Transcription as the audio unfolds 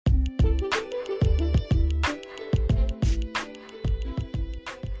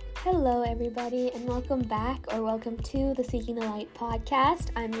Hello, everybody, and welcome back or welcome to the Seeking the Light podcast.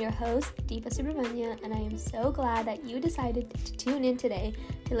 I'm your host, Deepa Subramanya, and I am so glad that you decided to tune in today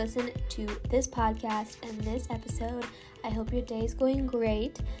to listen to this podcast and this episode. I hope your day is going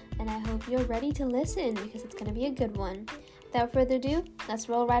great, and I hope you're ready to listen because it's going to be a good one. Without further ado, let's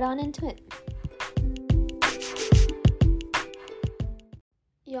roll right on into it.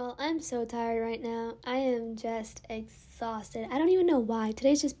 Y'all, I'm so tired right now. I am just exhausted. I don't even know why.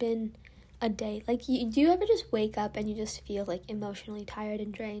 Today's just been a day. Do you ever just wake up and you just feel emotionally tired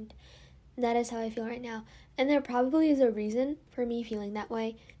and drained? That is how I feel right now. And there probably is a reason for me feeling that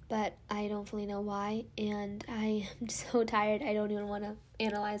way, but I don't fully know why. And I am so tired, I don't even want to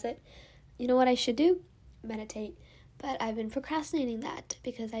analyze it. You know what I should do? Meditate. But I've been procrastinating that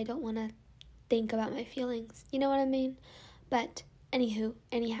because I don't want to think about my feelings. You know what I mean? But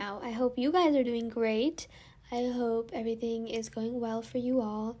anyhow, I hope you guys are doing great. I hope everything is going well for you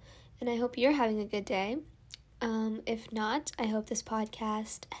all, and I hope you're having a good day. If not, I hope this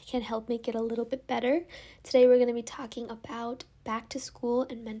podcast can help make it a little bit better. Today we're going to be talking about back to school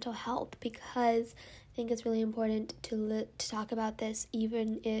and mental health because I think it's really important to talk about this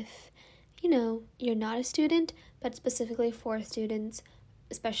even if, you're not a student, but specifically for students,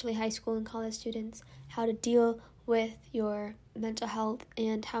 especially high school and college students, how to deal with your mental health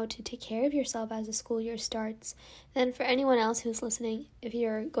and how to take care of yourself as the school year starts. Then for anyone else who's listening, if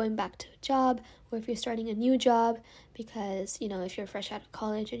you're going back to a job or if you're starting a new job, because, if you're fresh out of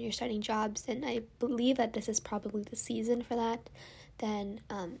college and you're starting jobs, then I believe that this is probably the season for that, then,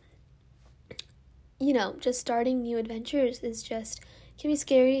 just starting new adventures can be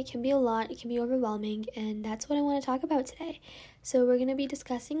scary, it can be a lot, it can be overwhelming, and that's what I want to talk about today. So we're going to be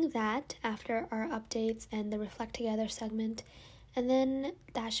discussing that after our updates and the Reflect Together segment, and then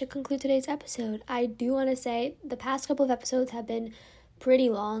that should conclude today's episode. I do want to say the past couple of episodes have been pretty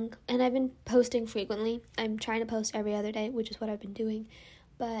long, and I've been posting frequently. I'm trying to post every other day, which is what I've been doing,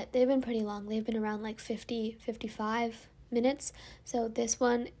 but they've been pretty long. They've been around 55 minutes, so this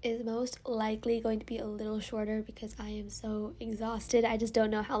one is most likely going to be a little shorter because I am so exhausted. I just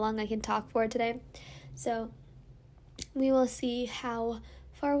don't know how long I can talk for today, so we will see how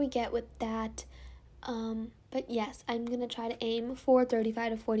far we get with that. But yes, I'm gonna try to aim for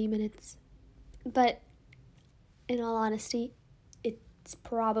 35 to 40 minutes, but in all honesty, it's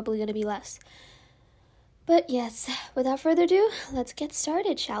probably gonna be less. But yes, without further ado, let's get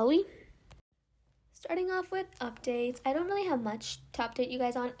started, shall we? Starting off with updates, I don't really have much to update you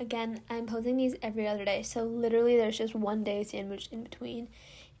guys on. Again, I'm posting these every other day, so literally there's just one day sandwiched in between,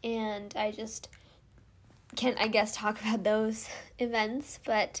 and I just can't, talk about those events,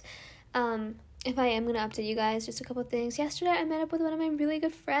 but if I am going to update you guys, just a couple of things. Yesterday, I met up with one of my really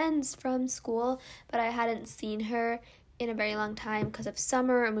good friends from school, but I hadn't seen her in a very long time because of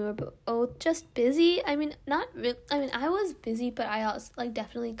summer, and we were both just busy. I was busy, but I also,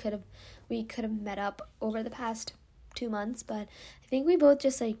 definitely we could have met up over the past 2 months, but I think we both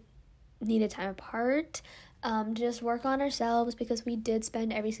just, needed time apart, to just work on ourselves because we did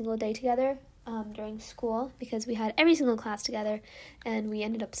spend every single day together during school because we had every single class together and we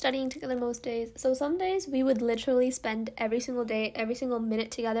ended up studying together most days. So some days we would literally spend every single day, every single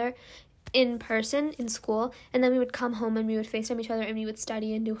minute together in person in school, and then we would come home and we would FaceTime each other and we would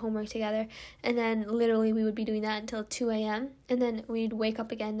study and do homework together, and then literally we would be doing that until 2 a.m. and then we'd wake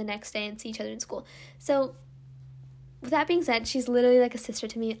up again the next day and see each other in school. So with that being said, she's literally like a sister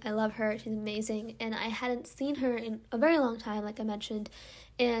to me. I love her. She's amazing, and I hadn't seen her in a very long time, like I mentioned,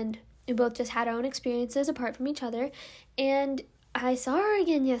 and we both just had our own experiences apart from each other, and I saw her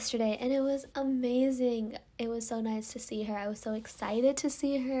again yesterday, and it was amazing. It was so nice to see her. I was so excited to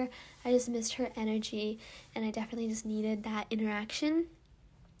see her. I just missed her energy, and I definitely just needed that interaction.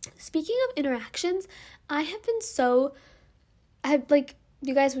 Speaking of interactions,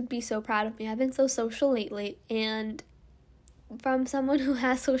 you guys would be so proud of me. I've been so social lately, and from someone who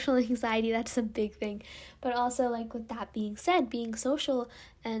has social anxiety, that's a big thing. But also, with that being said, being social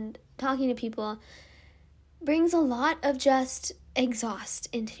and talking to people brings a lot of just exhaust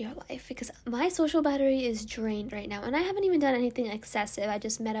into your life because my social battery is drained right now, and I haven't even done anything excessive. I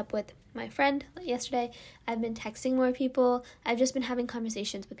just met up with my friend yesterday. I've been texting more people. I've just been having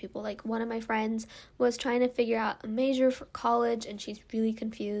conversations with people. One of my friends was trying to figure out a major for college, and she's really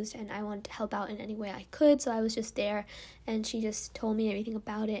confused, and I wanted to help out in any way I could, so I was just there, and she just told me everything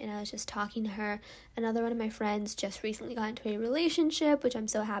about it, and I was just talking to her. Another one of my friends just recently got into a relationship, which I'm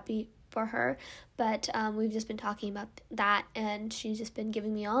so happy for her, but we've just been talking about that, and she's just been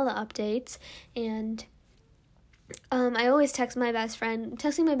giving me all the updates, and I always text my best friend.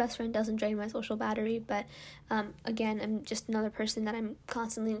 Texting my best friend doesn't drain my social battery, but again, I'm just another person that I'm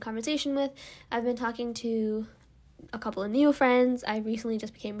constantly in conversation with. I've been talking to a couple of new friends. I recently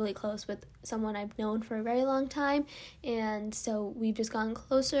just became really close with someone I've known for a very long time, and so we've just gotten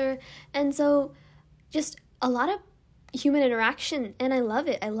closer. And so just a lot of human interaction, and I love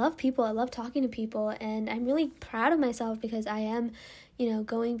it. I love people. I love talking to people, and I'm really proud of myself because I am,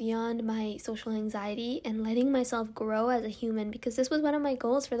 going beyond my social anxiety and letting myself grow as a human, because this was one of my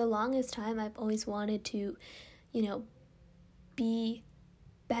goals for the longest time. I've always wanted to, be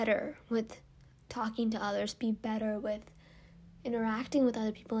better with talking to others, be better with interacting with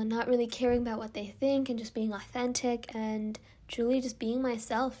other people and not really caring about what they think and just being authentic and truly just being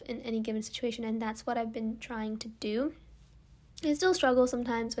myself in any given situation. And that's what I've been trying to do. I still struggle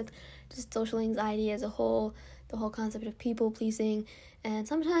sometimes with just social anxiety as a whole, the whole concept of people pleasing, and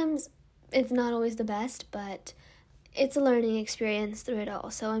sometimes it's not always the best, but it's a learning experience through it all.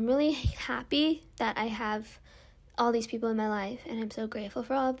 So I'm really happy that I have all these people in my life, and I'm so grateful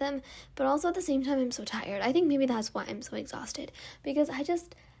for all of them, but also at the same time I'm so tired. I think maybe that's why I'm so exhausted, because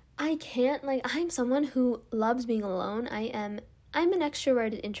I can't, I'm someone who loves being alone. I'm an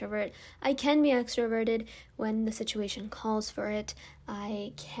extroverted introvert. I can be extroverted when the situation calls for it.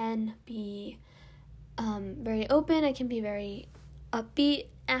 I can be very open. I can be very upbeat,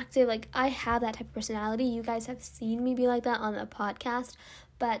 active. I have that type of personality. You guys have seen me be like that on the podcast,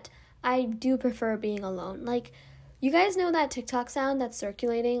 but I do prefer being alone. You guys know that TikTok sound that's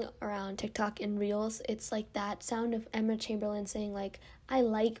circulating around TikTok in Reels? It's like that sound of Emma Chamberlain saying, I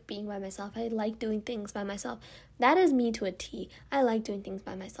like being by myself. I like doing things by myself. That is me to a T. I like doing things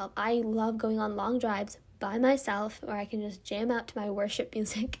by myself. I love going on long drives by myself where I can just jam out to my worship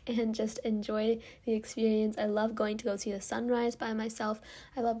music and just enjoy the experience. I love going to go see the sunrise by myself.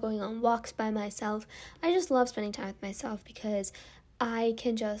 I love going on walks by myself. I just love spending time with myself because I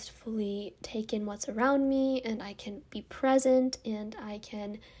can just fully take in what's around me, and I can be present, and I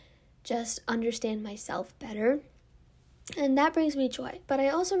can just understand myself better. And that brings me joy. But I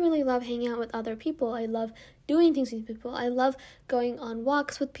also really love hanging out with other people. I love doing things with people. I love going on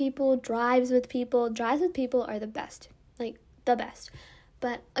walks with people, drives with people. Drives with people are the best. The best.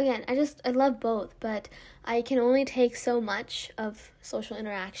 But again, I love both, but I can only take so much of social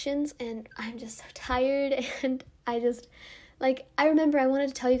interactions, and I'm just so tired, and I remember I wanted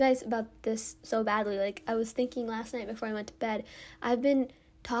to tell you guys about this so badly. I was thinking last night before I went to bed, I've been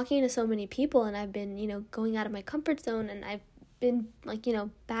talking to so many people, and I've been, going out of my comfort zone, and I've been,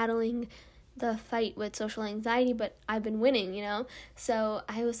 battling the fight with social anxiety, but I've been winning, So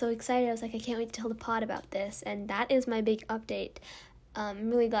I was so excited. I was like, I can't wait to tell the pod about this, and that is my big update.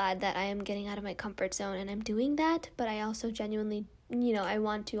 I'm really glad that I am getting out of my comfort zone, and I'm doing that, but I also genuinely, I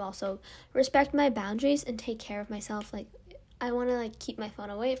want to also respect my boundaries and take care of myself. I want to keep my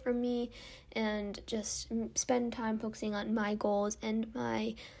phone away from me and just spend time focusing on my goals and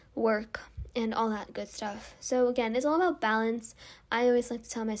my work and all that good stuff. So again, it's all about balance. I always like to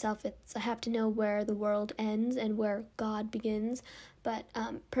tell myself I have to know where the world ends and where God begins. But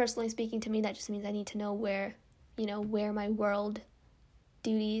personally speaking, to me, that just means I need to know where my world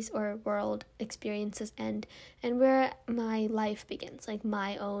duties or world experiences end and where my life begins,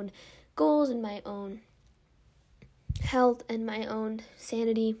 my own goals and my own health and my own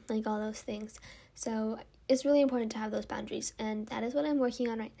sanity, all those things. So it's really important to have those boundaries, and that is what I'm working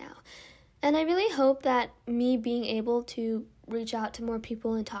on right now. And I really hope that me being able to reach out to more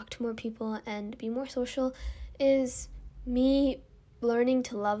people and talk to more people and be more social is me learning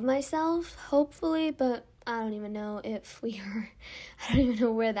to love myself, hopefully, but I don't even know if I don't even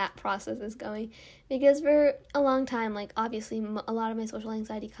know where that process is going, because for a long time, obviously a lot of my social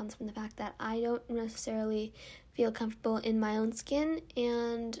anxiety comes from the fact that I don't necessarily feel comfortable in my own skin,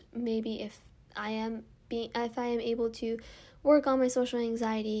 and maybe if I am able to work on my social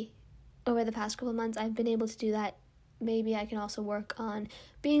anxiety over the past couple of months, I've been able to do that. Maybe I can also work on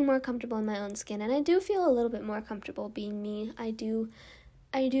being more comfortable in my own skin, and I do feel a little bit more comfortable being me. I do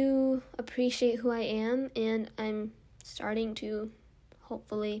appreciate who I am, and I'm starting to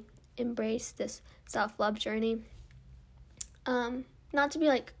hopefully embrace this self-love journey. Not to be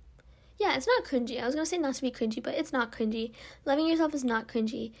it's not cringy. I was going to say not to be cringy, but it's not cringy. Loving yourself is not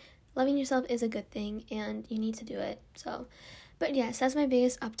cringy. Loving yourself is a good thing, and you need to do it. So, but yes, that's my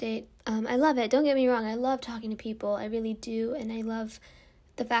biggest update. I love it. Don't get me wrong. I love talking to people. I really do, and I love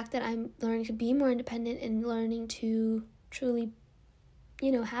the fact that I'm learning to be more independent and learning to truly,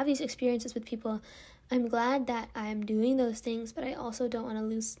 have these experiences with people. I'm glad that I'm doing those things, but I also don't want to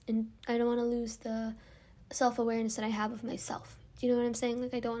lose the self-awareness that I have of myself. Do you know what I'm saying?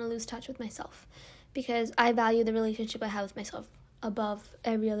 I don't want to lose touch with myself, because I value the relationship I have with myself above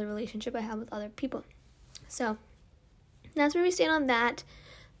every other relationship I have with other people. So that's where we stand on that.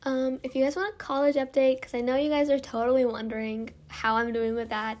 If you guys want a college update, because I know you guys are totally wondering how I'm doing with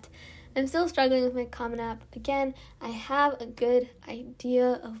that, I'm still struggling with my Common App. Again, I have a good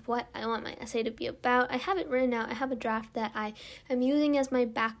idea of what I want my essay to be about. I have it written out. I have a draft that I am using as my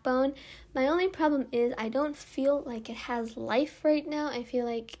backbone. My only problem is I don't feel like it has life right now. I feel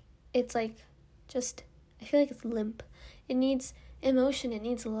like it's I feel like it's limp. It needs emotion, it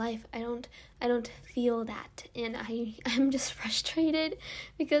needs life. I don't feel that, and I'm just frustrated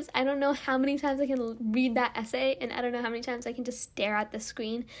because I don't know how many times I can read that essay, and I don't know how many times I can just stare at the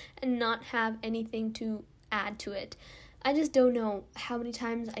screen and not have anything to add to it. I just don't know how many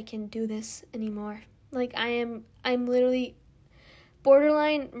times I can do this anymore. Like, I'm literally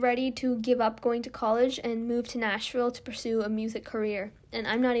borderline ready to give up going to college and move to Nashville to pursue a music career. And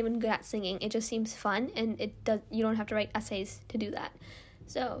I'm not even good at singing. It just seems fun, and you don't have to write essays to do that.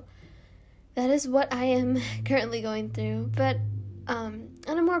 So that is what I am currently going through. But on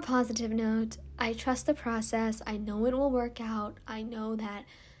a more positive note, I trust the process. I know it will work out. I know that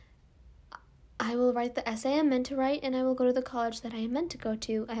I will write the essay I'm meant to write, and I will go to the college that I am meant to go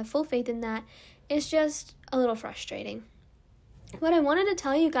to. I have full faith in that. It's just a little frustrating. What I wanted to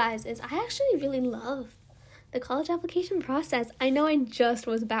tell you guys is I actually really love the college application process. I know I just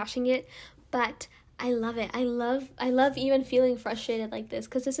was bashing it, but I love it. I love even feeling frustrated like this,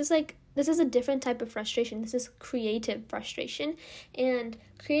 because this is a different type of frustration. This is creative frustration, and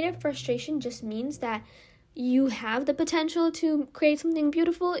creative frustration just means that you have the potential to create something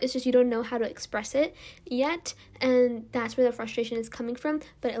beautiful. It's just you don't know how to express it yet, and that's where the frustration is coming from.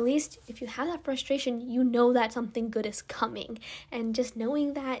 But at least if you have that frustration, you know that something good is coming, and just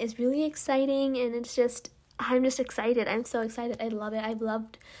knowing that is really exciting. And I'm just excited. I'm so excited. I love it. I've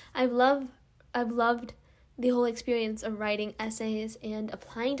loved the whole experience of writing essays and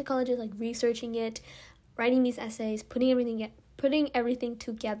applying to colleges, like researching it, writing these essays, putting everything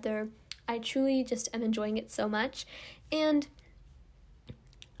together. I truly just am enjoying it so much, and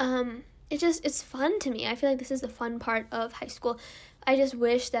it's fun to me. I feel like this is the fun part of high school. I just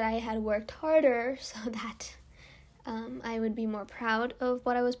wish that I had worked harder so that I would be more proud of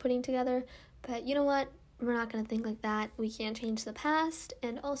what I was putting together. But you know what? We're not going to think like that. We can't change the past,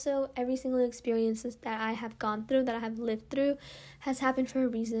 and also every single experience that I have gone through, that I have lived through, has happened for a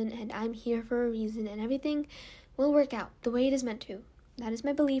reason, and I'm here for a reason, and everything will work out the way it is meant to. That is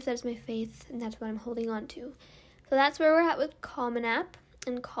my belief, that is my faith, and that's what I'm holding on to. So that's where we're at with Common App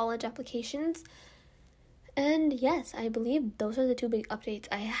and college applications. And yes, I believe those are the two big updates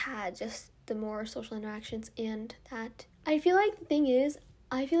I had, just the more social interactions and that. I feel like the thing is,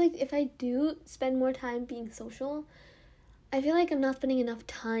 if I do spend more time being social, I feel like I'm not spending enough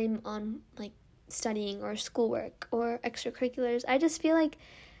time on like studying or schoolwork or extracurriculars. I just feel like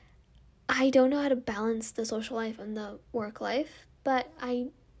I don't know how to balance the social life and the work life. But I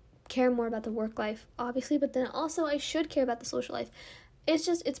care more about the work life, obviously, but then also I should care about the social life.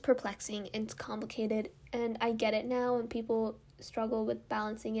 It's perplexing and it's complicated, and I get it now when people struggle with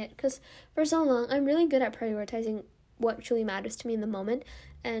balancing it, because for so long, I'm really good at prioritizing what truly matters to me in the moment,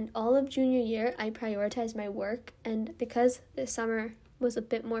 and all of junior year, I prioritized my work, and because this summer was a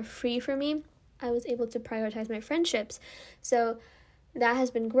bit more free for me, I was able to prioritize my friendships. So that has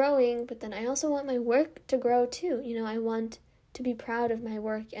been growing, but then I also want my work to grow too. You know, I want to be proud of my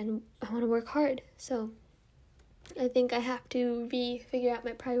work, and I want to work hard. So I think I have to figure out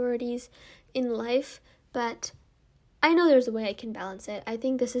my priorities in life, but I know there's a way I can balance it. I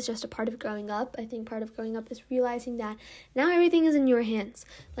think this is just a part of growing up. I think part of growing up is realizing that now everything is in your hands.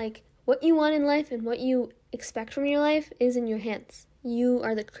 Like, what you want in life and what you expect from your life is in your hands. You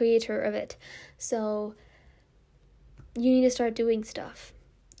are the creator of it. So you need to start doing stuff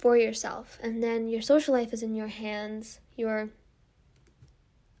for yourself, and then your social life is in your hands. Your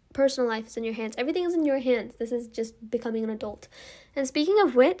personal life is in your hands. Everything is in your hands. This is just becoming an adult. And speaking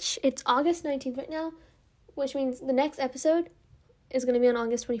of which, it's August 19th right now, which means the next episode is going to be on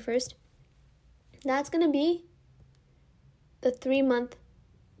August 21st. That's going to be the 3-month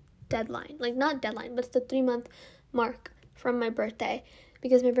deadline. Like, not deadline, but it's the 3-month mark from my birthday,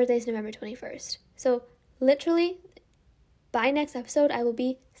 because my birthday is November 21st. So literally, by next episode, I will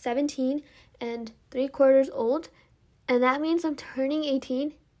be 17 and 3/4 old, and that means I'm turning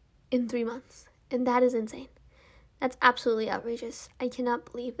 18 in 3 months, and that is insane. That's absolutely outrageous. I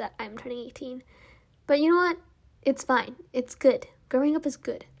cannot believe that I'm turning 18. But you know what? It's fine. It's good. Growing up is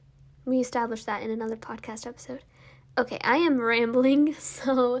good. We established that in another podcast episode. Okay, I am rambling,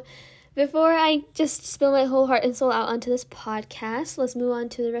 so before I just spill my whole heart and soul out onto this podcast, let's move on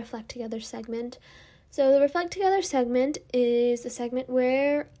to the Reflect Together segment. So the Reflect Together segment is the segment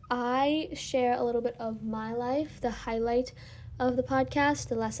where I share a little bit of my life, the highlight of the podcast,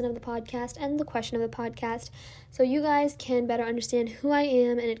 the lesson of the podcast, and the question of the podcast, so you guys can better understand who I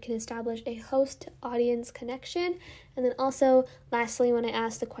am, and it can establish a host-audience connection. And then also, lastly, when I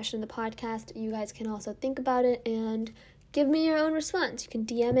ask the question of the podcast, you guys can also think about it and give me your own response. You can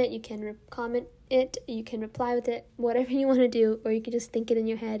DM it, you can comment it, you can reply with it, whatever you want to do, or you can just think it in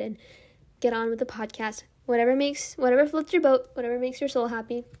your head and get on with the podcast. Whatever floats your boat, whatever makes your soul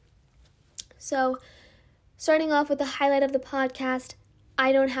happy. So, starting off with the highlight of the podcast,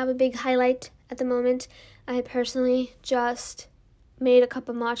 I don't have a big highlight at the moment. I personally just made a cup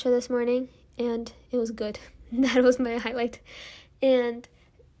of matcha this morning, and it was good. That was my highlight. And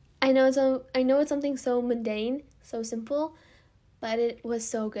I know it's something so mundane, so simple, but it was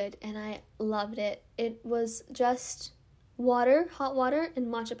so good, and I loved it. It was just water, hot water, and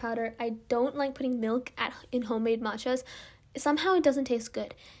matcha powder. I don't like putting milk in homemade matchas. Somehow it doesn't taste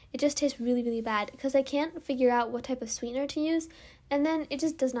good. It just tastes really, really bad because I can't figure out what type of sweetener to use, and then it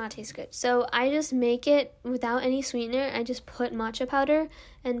just does not taste good. So I just make it without any sweetener. I just put matcha powder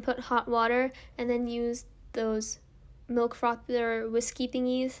and put hot water and then use those milk frother whiskey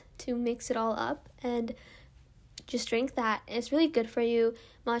thingies to mix it all up and just drink that. It's really good for you.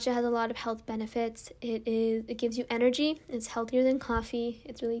 Matcha has a lot of health benefits. It gives you energy. It's healthier than coffee.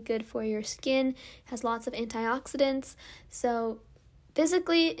 It's really good for your skin. It has lots of antioxidants. So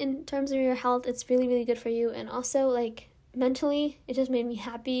physically, in terms of your health, it's really, really good for you. And also, like, mentally, it just made me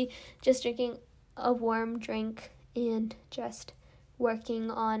happy just drinking a warm drink and just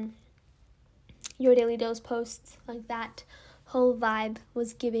working on your daily dose posts. Like, that whole vibe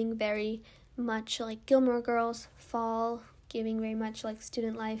was giving very much like Gilmore Girls, fall, giving very much like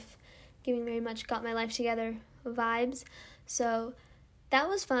student life, giving very much got my life together vibes. So that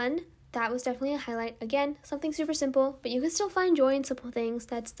was fun. That was definitely a highlight. Again, something super simple, but you can still find joy in simple things.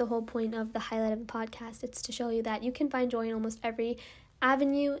 That's the whole point of the highlight of the podcast. It's to show you that you can find joy in almost every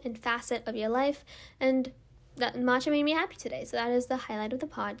avenue and facet of your life. And that matcha made me happy today. So that is the highlight of the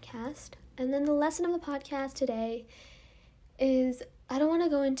podcast. And then the lesson of the podcast today is, I don't want to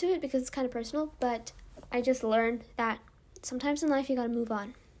go into it because it's kind of personal, but I just learned that sometimes in life you got to move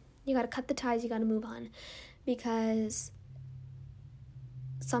on. You got to cut the ties, you got to move on, because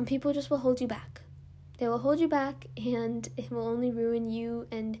some people just will hold you back. They will hold you back, and it will only ruin you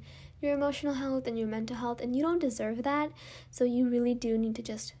and your emotional health and your mental health, and you don't deserve that. So you really do need to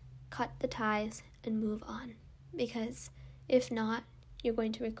just cut the ties and move on, because if not, you're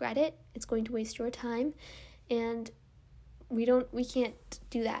going to regret it. It's going to waste your time, and we can't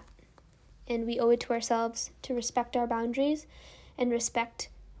do that. And we owe it to ourselves to respect our boundaries and respect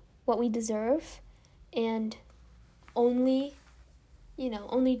what we deserve, and only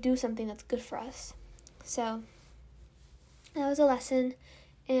do something that's good for us. So that was a lesson,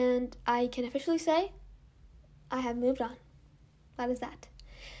 and I can officially say I have moved on. That is that.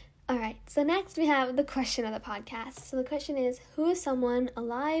 Alright, so next we have the question of the podcast. So the question is, who is someone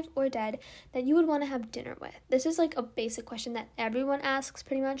alive or dead that you would want to have dinner with? This is like a basic question that everyone asks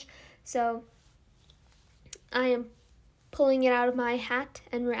pretty much. So I am pulling it out of my hat,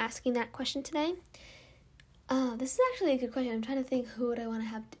 and we're asking that question today. This is actually a good question. I'm trying to think, who would I want to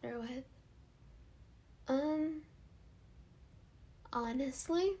have dinner with?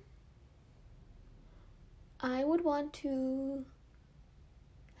 Honestly, I would want to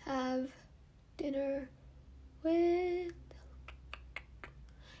have dinner with,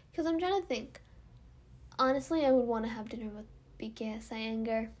 because I'm trying to think. Honestly, I would want to have dinner with BKS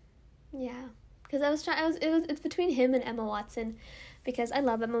Iyengar. Yeah, because it's between him and Emma Watson, because I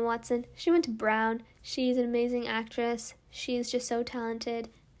love Emma Watson. She went to Brown. She's an amazing actress. She's just so talented,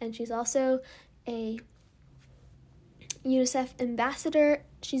 and she's also a UNICEF ambassador.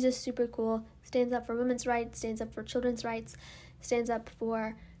 She's just super cool. Stands up for women's rights, stands up for children's rights, stands up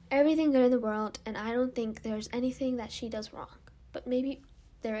for everything good in the world, and I don't think there's anything that she does wrong. But maybe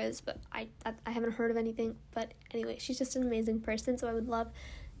there is, but I haven't heard of anything. But anyway, she's just an amazing person, so I would love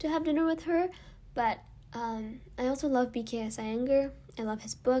to have dinner with her. But I also love BKS Iyengar. I love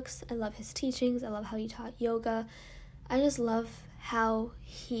his books. I love his teachings. I love how he taught yoga. I just love how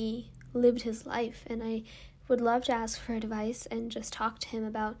he lived his life, and I would love to ask for advice and just talk to him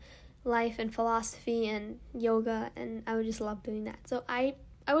about life and philosophy and yoga, and I would just love doing that. So I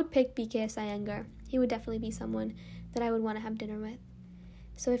would pick BKS Iyengar. He would definitely be someone that I would want to have dinner with.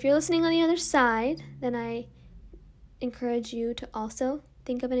 So if you're listening on the other side, then I encourage you to also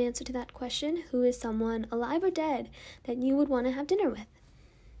think of an answer to that question. Who is someone alive or dead that you would want to have dinner with?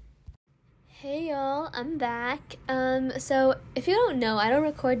 Hey y'all, I'm back. So if you don't know, I don't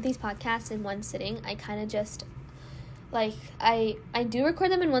record these podcasts in one sitting. I kind of just, I do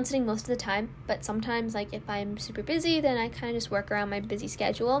record them in one sitting most of the time, but sometimes, if I'm super busy, then I kind of just work around my busy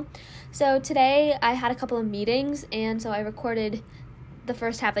schedule. So today, I had a couple of meetings, and so I recorded the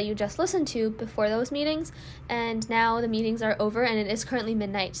first half that you just listened to before those meetings, and now the meetings are over, and it is currently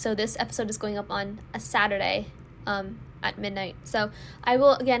midnight, so this episode is going up on a Saturday, at midnight. So I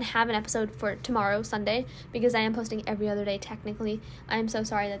will again have an episode for tomorrow, Sunday, because I am posting every other day technically. I'm so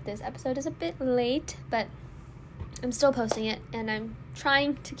sorry that this episode is a bit late, but I'm still posting it, and I'm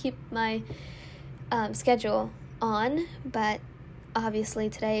trying to keep my schedule on, but obviously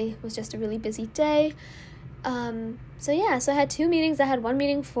today was just a really busy day. So I had two meetings. I had one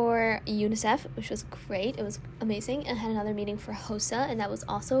meeting for UNICEF, which was great. It was amazing. And I had another meeting for HOSA, and that was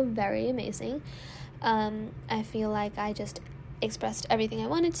also very amazing. I feel like I just expressed everything I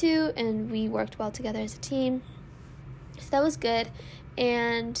wanted to, and we worked well together as a team. So that was good.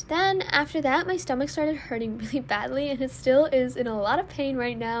 And then after that, my stomach started hurting really badly, and it still is in a lot of pain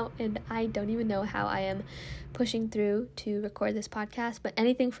right now, and I don't even know how I am pushing through to record this podcast, but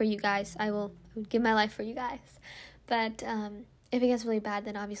anything for you guys. I would give my life for you guys. But if it gets really bad,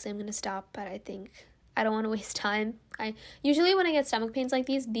 then obviously I'm going to stop, but I think I don't want to waste time. Usually when I get stomach pains like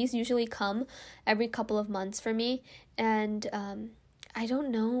these usually come every couple of months for me, and I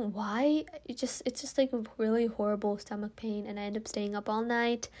don't know why. It's just like a really horrible stomach pain, and I end up staying up all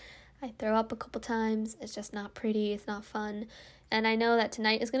night. I throw up a couple times. It's just not pretty. It's not fun. And I know that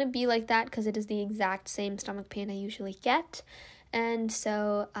tonight is going to be like that because it is the exact same stomach pain I usually get. And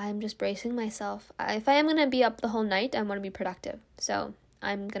so I'm just bracing myself. If I am going to be up the whole night, I want to be productive. So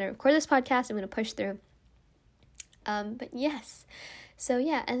I'm going to record this podcast. I'm going to push through. But yes. So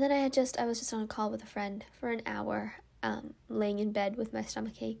yeah, and then I was just on a call with a friend for an hour, laying in bed with my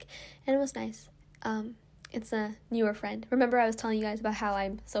stomach ache, and it was nice. It's a newer friend. Remember I was telling you guys about how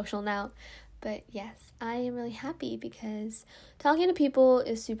I'm social now? But yes, I am really happy because talking to people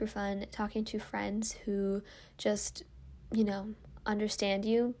is super fun. Talking to friends who just, understand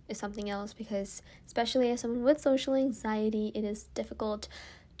you is something else, because especially as someone with social anxiety, it is difficult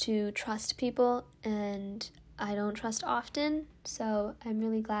to trust people, and I don't trust often. So I'm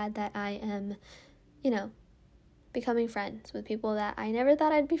really glad that I am, becoming friends with people that I never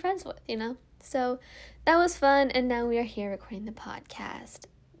thought I'd be friends with, So that was fun, and now we are here recording the podcast.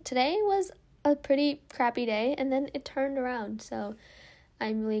 Today was a pretty crappy day, and then it turned around, so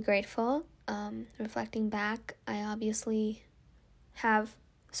I'm really grateful. Reflecting back, I obviously have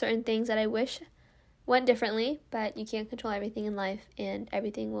certain things that I wish went differently, but you can't control everything in life, and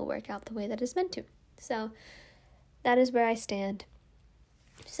everything will work out the way that it's meant to. So that is where I stand.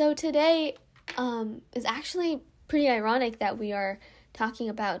 So today is actually pretty ironic that we are talking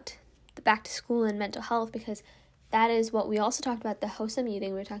about the back to school and mental health, because that is what we also talked about at the HOSA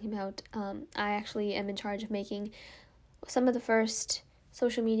meeting. We were talking about, I actually am in charge of making some of the first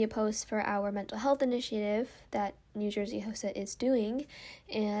social media posts for our mental health initiative that New Jersey HOSA is doing,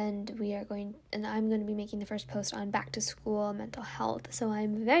 and I'm going to be making the first post on back to school mental health. So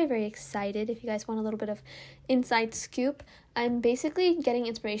I'm very, very excited. If you guys want a little bit of inside scoop, I'm basically getting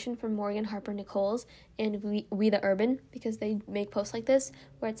inspiration from Morgan Harper Nichols and We the Urban, because they make posts like this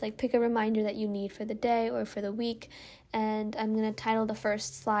where it's like pick a reminder that you need for the day or for the week. And I'm going to title the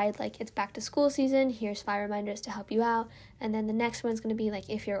first slide it's back to school season, here's 5 reminders to help you out. And then the next one's going to be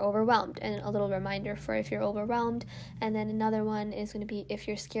if you're overwhelmed, and a little reminder for if you're overwhelmed. And then another one is going to be if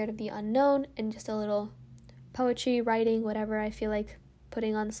you're scared of the unknown, and just a little poetry, writing, whatever I feel like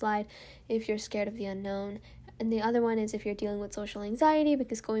putting on the slide, if you're scared of the unknown. And the other one is if you're dealing with social anxiety,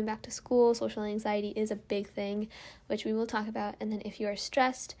 because going back to school, social anxiety is a big thing, which we will talk about. And then if you are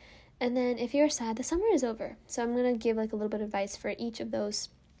stressed, and then if you're sad, the summer is over. So I'm going to give a little bit of advice for each of those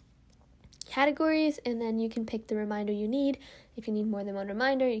categories, and then you can pick the reminder you need. If you need more than one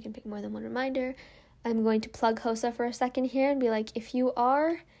reminder, you can pick more than one reminder. I'm going to plug HOSA for a second here and be if you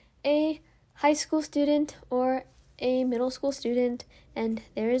are a high school student or a middle school student and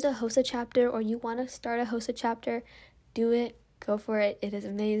there is a HOSA chapter, or you want to start a HOSA chapter, do it. Go for it. It is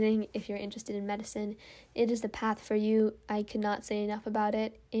amazing. If you're interested in medicine, it is the path for you. I could not say enough about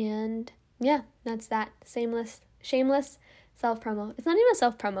it. And yeah, that's that. Shameless self-promo. It's not even a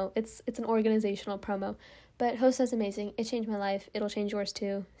self-promo. It's an organizational promo. But HOSA is amazing. It changed my life. It'll change yours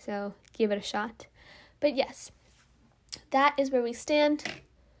too. So give it a shot. But yes, that is where we stand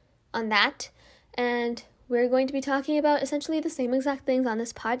on that. And we're going to be talking about essentially the same exact things on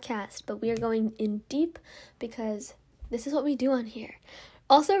this podcast, but we are going in deep because this is what we do on here.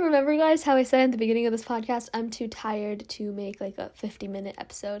 Also, remember guys how I said at the beginning of this podcast, I'm too tired to make like a 50-minute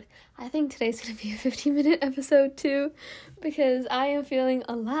episode. I think today's going to be a 50-minute episode too, because I am feeling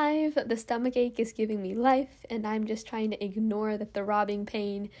alive, the stomach ache is giving me life, and I'm just trying to ignore the throbbing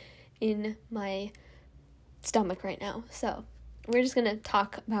pain in my stomach right now. So, we're just going to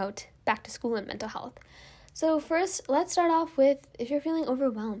talk about back to school and mental health. So first, let's start off with if you're feeling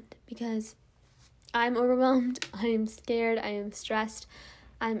overwhelmed, because I'm overwhelmed, I am scared, I am stressed.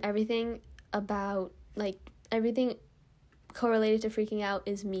 I'm everything correlated to freaking out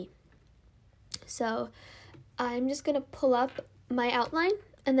is me. So I'm just going to pull up my outline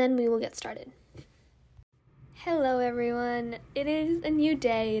and then we will get started. Hello everyone. It is a new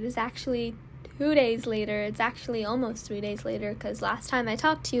day. It is actually 2 days later. It's actually almost 3 days later because last time I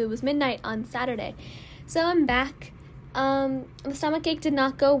talked to you it was midnight on Saturday. So I'm back. The stomach ache did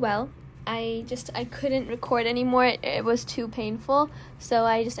not go well. I couldn't record anymore. It was too painful, so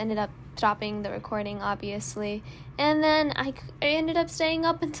I just ended up stopping the recording, obviously. And then I ended up staying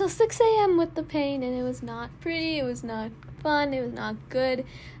up until 6 a.m. with the pain, and it was not pretty, it was not fun, it was not good.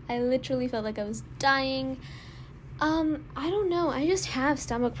 I literally felt like I was dying. I don't know, I just have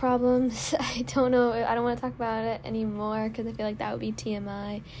stomach problems. I don't know, I don't want to talk about it anymore, because I feel like that would be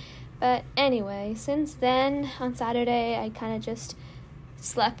TMI. But anyway, since then, on Saturday, I kind of just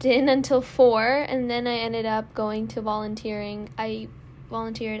slept in until 4, and then I ended up going to volunteering. I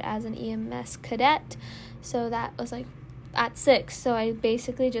volunteered as an EMS cadet, so that was like at 6. So I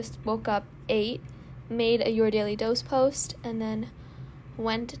basically just woke up 8, made a Your Daily Dose post, and then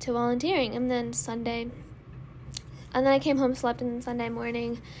went to volunteering. And then I came home, slept, and then Sunday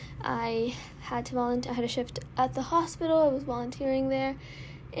morning I had to volunteer. I had a shift at the hospital. I was volunteering there,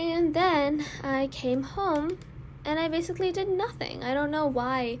 and then I came home and I basically did nothing. I don't know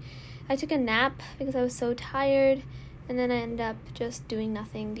why. I took a nap because I was so tired, and then I ended up just doing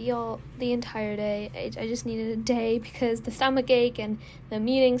nothing the entire day. I just needed a day because the stomach ache and the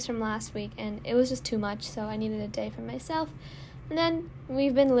meetings from last week, and it was just too much, so I needed a day for myself. And then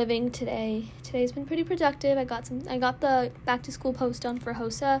we've been living today. Today's been pretty productive. I got the back to school post done for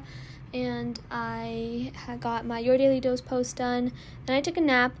HOSA, and I got my Your Daily Dose post done. Then I took a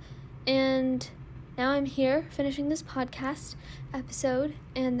nap, and now I'm here finishing this podcast episode,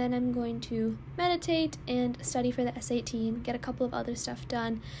 and then I'm going to meditate and study for the SAT and get a couple of other stuff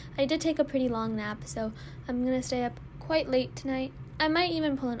done. I did take a pretty long nap, so I'm going to stay up quite late tonight. I might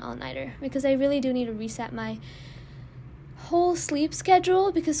even pull an all-nighter because I really do need to reset my whole sleep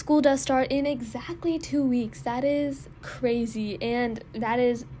schedule because school does start in exactly 2 weeks. That is crazy, and that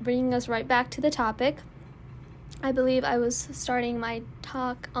is bringing us right back to the topic. I believe I was starting my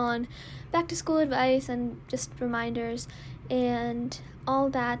talk on back to school advice and just reminders and all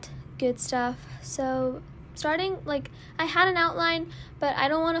that good stuff. So starting, I had an outline, but I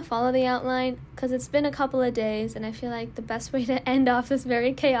don't want to follow the outline because it's been a couple of days, and I feel like the best way to end off this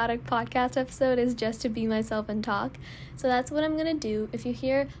very chaotic podcast episode is just to be myself and talk. So that's what I'm going to do. If you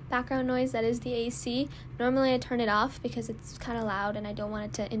hear background noise, that is the AC. Normally I turn it off because it's kind of loud and I don't want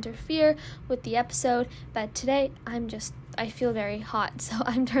it to interfere with the episode, but today I feel very hot, so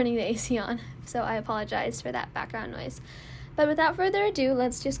I'm turning the AC on. So I apologize for that background noise. But without further ado,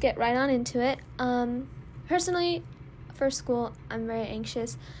 let's just get right on into it. Personally, for school, I'm very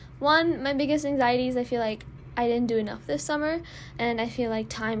anxious. One, my biggest anxiety is I feel like I didn't do enough this summer, and I feel like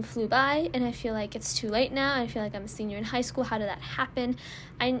time flew by, and I feel like it's too late now. I feel like I'm a senior in high school. How did that happen?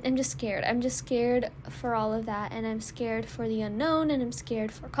 I'm just scared. I'm just scared for all of that, and I'm scared for the unknown, and I'm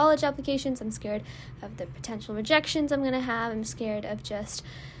scared for college applications. I'm scared of the potential rejections I'm going to have. I'm scared of just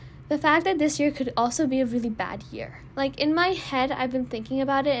the fact that this year could also be a really bad year. In my head, I've been thinking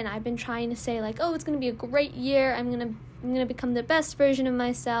about it, and I've been trying to say, oh, it's going to be a great year. I'm going to become the best version of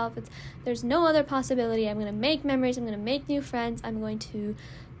myself. There's no other possibility. I'm going to make memories. I'm going to make new friends. I'm going to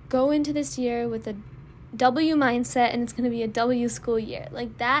go into this year with a W mindset, and it's going to be a W school year.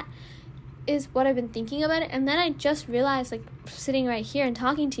 That is what I've been thinking about it. And then I just realized, sitting right here and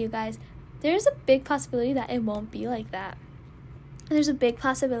talking to you guys, there's a big possibility that it won't be like that. There's a big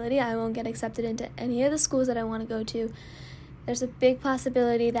possibility I won't get accepted into any of the schools that I want to go to. There's a big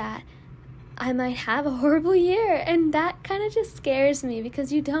possibility that I might have a horrible year, and that kind of just scares me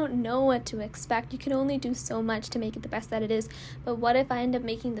because you don't know what to expect. You can only do so much to make it the best that it is, but what if I end up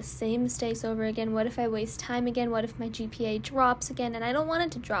making the same mistakes over again? What if I waste time again? What if my GPA drops again? And I don't want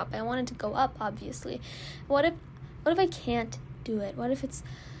it to drop. I want it to go up, obviously. What if I can't do it? What if it's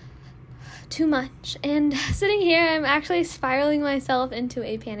too much. And sitting here, I'm actually spiraling myself into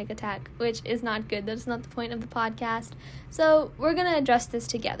a panic attack, which is not good. That's not the point of the podcast. So we're going to address this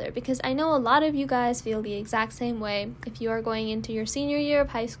together because I know a lot of you guys feel the exact same way. If you are going into your senior year of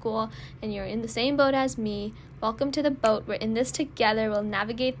high school and you're in the same boat as me, welcome to the boat. We're in this together. We'll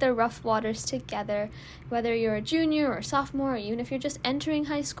navigate the rough waters together. Whether you're a junior or sophomore, or even if you're just entering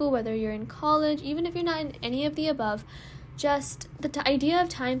high school, whether you're in college, even if you're not in any of the above, just the idea of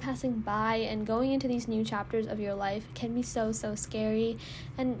time passing by and going into these new chapters of your life can be so scary.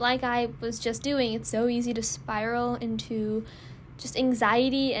 And like I was just doing, it's so easy to spiral into just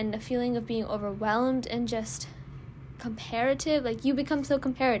anxiety and a feeling of being overwhelmed and just comparative. Like, you become so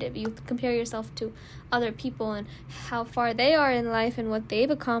comparative. You compare yourself to other people and how far they are in life and what they've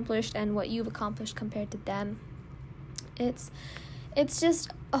accomplished and what you've accomplished compared to them. It's just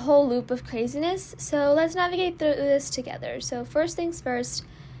a whole loop of craziness. So let's navigate through this together. So first things first,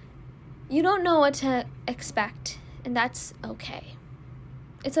 you don't know what to expect, and that's okay.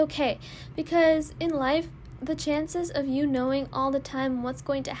 It's okay, because in life, the chances of you knowing all the time what's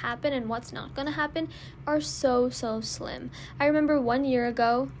going to happen and what's not going to happen are so slim. I remember 1 year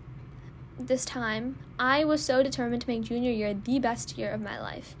ago, this time, I was so determined to make junior year the best year of my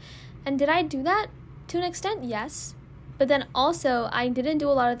life. And did I do that? To an extent, yes. But then also, I didn't do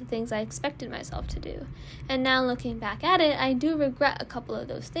a lot of the things I expected myself to do. And now looking back at it, I do regret a couple of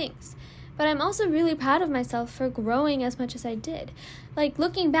those things. But I'm also really proud of myself for growing as much as I did. Like,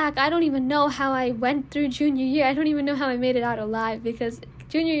 looking back, I don't even know how I went through junior year. I don't even know how I made it out alive, because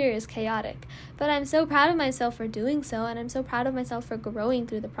junior year is chaotic. But I'm so proud of myself for doing so, and I'm so proud of myself for growing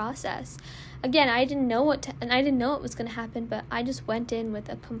through the process. Again, I didn't know what was going to happen, but I just went in with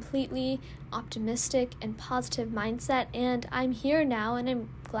a completely optimistic and positive mindset, and I'm here now, and I'm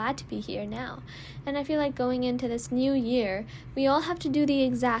glad to be here now. And I feel like going into this new year, we all have to do the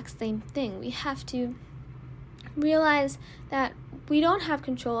exact same thing. We have to realize that we don't have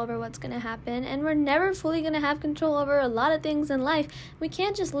control over what's going to happen, and we're never fully going to have control over a lot of things in life. We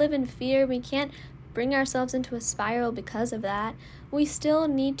can't just live in fear. We can't bring ourselves into a spiral because of that. We still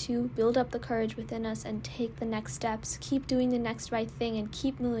need to build up the courage within us and take the next steps, keep doing the next right thing, and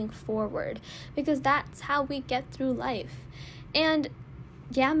keep moving forward, because that's how we get through life. And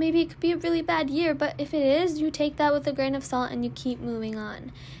yeah, maybe it could be a really bad year, but if it is, you take that with a grain of salt and you keep moving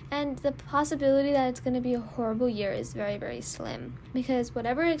on. And the possibility that it's going to be a horrible year is very slim, because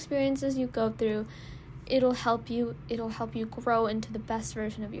whatever experiences you go through, it'll help you grow into the best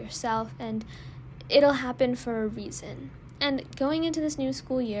version of yourself, and it'll happen for a reason. And going into this new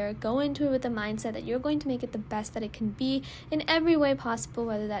school year, go into it with the mindset that you're going to make it the best that it can be in every way possible,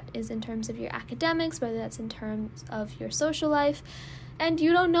 whether that is in terms of your academics, whether that's in terms of your social life. And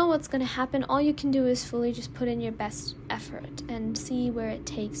you don't know what's going to happen. All you can do is fully just put in your best effort and see where it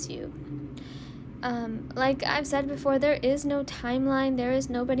takes you. Like I've said before, there is no timeline. There is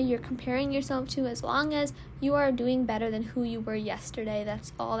nobody you're comparing yourself to. As long as you are doing better than who you were yesterday,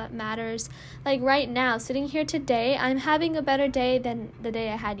 that's all that matters. Like right now, sitting here today, I'm having a better day than the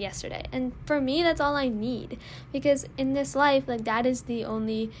day I had yesterday. And for me, that's all I need. Because in this life, like that is the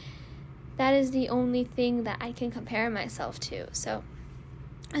only thing that I can compare myself to. So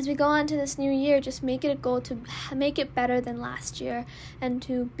as we go on to this new year, just make it a goal to make it better than last year and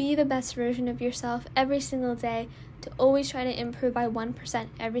to be the best version of yourself every single day, to always try to improve by 1%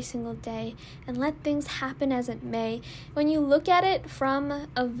 every single day, and let things happen as it may. When you look at it from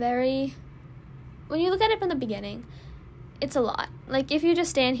the beginning, it's a lot. Like, if you just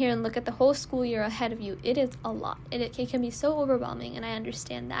stand here and look at the whole school year ahead of you, it is a lot. It can be so overwhelming, and I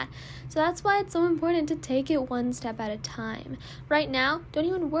understand that. So that's why it's so important to take it one step at a time. Right now, don't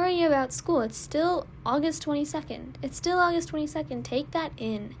even worry about school. It's still August 22nd. Take that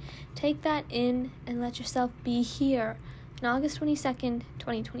in. Take that in and let yourself be here on August 22nd,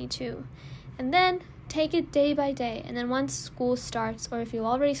 2022. And then take it day by day. And then once school starts, or if you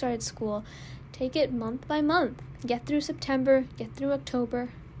already started school, take it month by month. Get through September, get through October,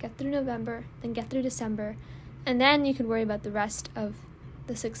 get through November, then get through December. And then you can worry about the rest of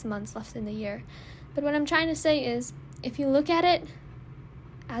the 6 months left in the year. But what I'm trying to say is, if you look at it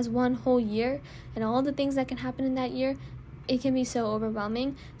as one whole year and all the things that can happen in that year, it can be so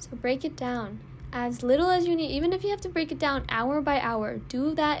overwhelming. So break it down as little as you need. Even if you have to break it down hour by hour,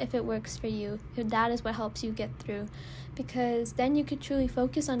 do that if it works for you, if that is what helps you get through. Because then you could truly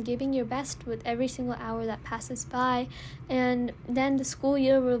focus on giving your best with every single hour that passes by, and then the school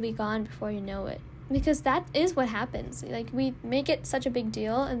year will be gone before you know it. Because that is what happens. Like, we make it such a big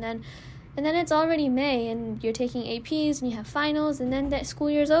deal, and then it's already May, and you're taking APs, and you have finals, and then that school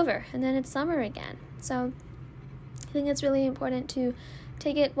year's over, and then it's summer again. So I think it's really important to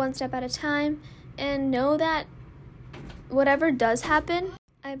take it one step at a time, and know that whatever does happen,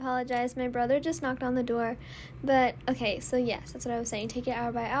 I apologize, my brother just knocked on the door, but okay, so yes, that's what I was saying. Take it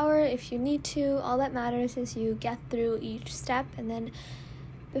hour by hour if you need to. All that matters is you get through each step, and then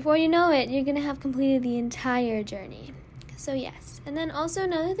before you know it, you're gonna have completed the entire journey. So yes, and then also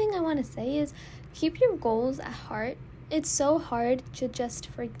another thing I want to say is keep your goals at heart. It's so hard to just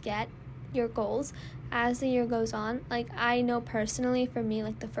forget your goals as the year goes on. Like, I know personally for me,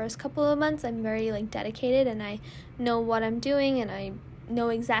 like the first couple of months, I'm very like dedicated and I know what I'm doing and I know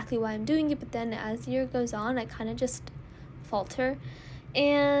exactly why I'm doing it, but then as the year goes on, I kind of just falter.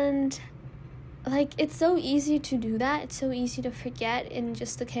 And like, it's so easy to do that. It's so easy to forget in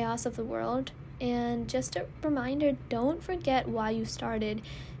just the chaos of the world. And just a reminder, don't forget why you started.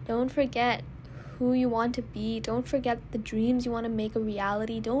 Don't forget who you want to be. Don't forget the dreams you want to make a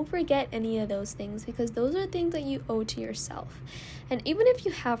reality. Don't forget any of those things, because those are things that you owe to yourself. And even if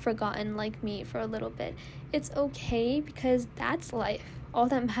you have forgotten, like me, for a little bit, it's okay, because that's life. All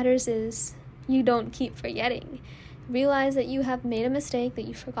that matters is you don't keep forgetting. Realize that you have made a mistake, that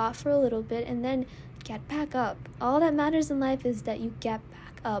you forgot for a little bit, and then get back up. All that matters in life is that you get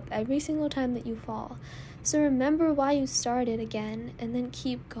back up every single time that you fall. So remember why you started again, and then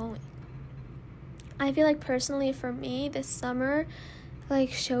keep going. I feel like personally for me, this summer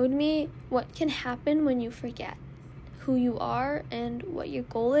like showed me what can happen when you forget who you are and what your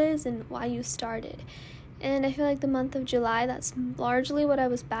goal is and why you started. And I feel like the month of July, that's largely what I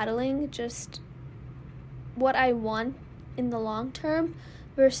was battling, just what I want in the long term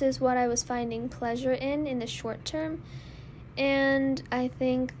versus what I was finding pleasure in the short term. And I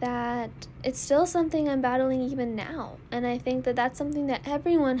think that it's still something I'm battling even now. And I think that that's something that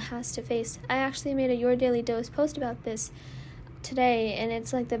everyone has to face. I actually made a Your Daily Dose post about this today, and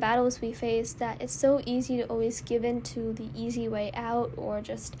it's like the battles we face, that it's so easy to always give in to the easy way out, or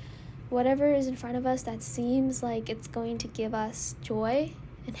just whatever is in front of us that seems like it's going to give us joy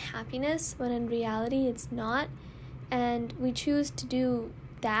and happiness, when in reality it's not. And we choose to do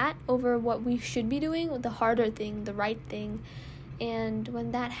that over what we should be doing, the harder thing, the right thing. And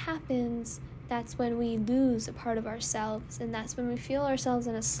when that happens, that's when we lose a part of ourselves, and that's when we feel ourselves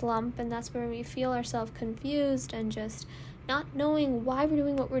in a slump, and that's when we feel ourselves confused and just not knowing why we're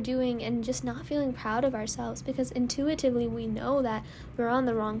doing what we're doing, and just not feeling proud of ourselves, because intuitively we know that we're on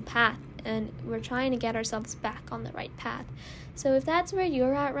the wrong path and we're trying to get ourselves back on the right path. So if that's where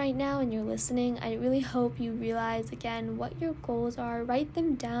you're at right now and you're listening, I really hope you realize again what your goals are. Write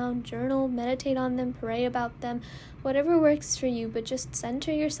them down, journal, meditate on them, pray about them, whatever works for you, but just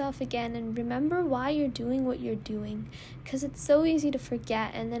center yourself again and remember why you're doing what you're doing, because it's so easy to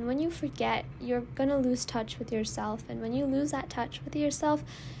forget. And then when you forget, you're gonna lose touch with yourself, and when you lose that touch with yourself,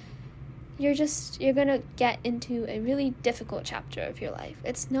 you're gonna get into a really difficult chapter of your life.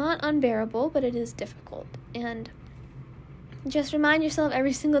 It's not unbearable, but it is difficult. And just remind yourself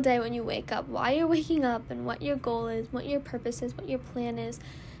every single day when you wake up why you're waking up and what your goal is, what your purpose is, what your plan is,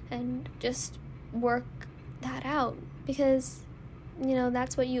 and just work that out, because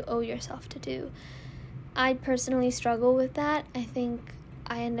that's what you owe yourself to do. I personally struggle with that. I think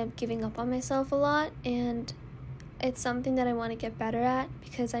I end up giving up on myself a lot, and it's something that I want to get better at,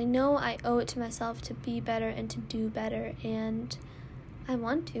 because I know I owe it to myself to be better and to do better, and I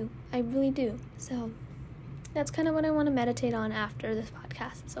want to. I really do. So that's kind of what I want to meditate on after this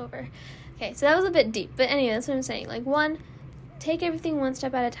podcast is over. Okay, so that was a bit deep, but anyway, that's what I'm saying. Like, 1, take everything one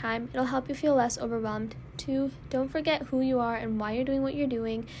step at a time. It'll help you feel less overwhelmed. 2, don't forget who you are and why you're doing what you're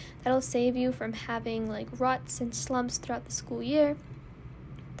doing. That'll save you from having like ruts and slumps throughout the school year.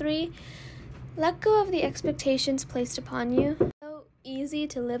 3, let go of the expectations placed upon you. It's so easy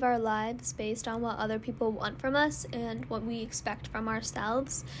to live our lives based on what other people want from us and what we expect from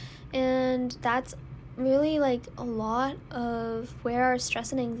ourselves. And that's really like a lot of where our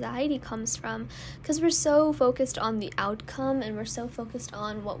stress and anxiety comes from, because we're so focused on the outcome and we're so focused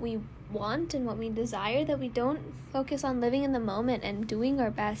on what we want and what we desire that we don't focus on living in the moment and doing our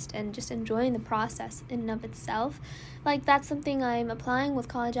best and just enjoying the process in and of itself. Like, that's something I'm applying with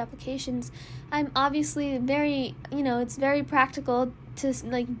college applications. I'm obviously very, it's very practical to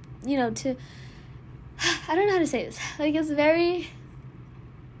I don't know how to say this. Like, it's very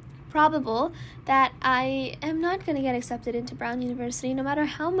probable that I am not going to get accepted into Brown University no matter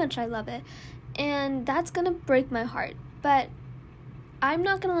how much I love it. And that's going to break my heart. But I'm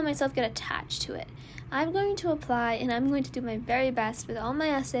not going to let myself get attached to it. I'm going to apply, and I'm going to do my very best with all my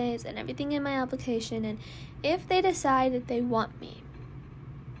essays and everything in my application. And if they decide that they want me,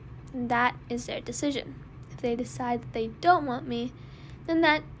 that is their decision. If they decide that they don't want me, then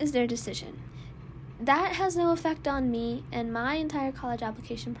that is their decision. that has no effect on me and my entire college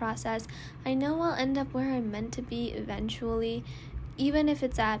application process. I know I'll end up where I'm meant to be eventually, even if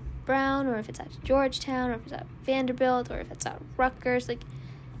it's at Brown, or if it's at Georgetown, or if it's at Vanderbilt, or if it's at Rutgers. Like,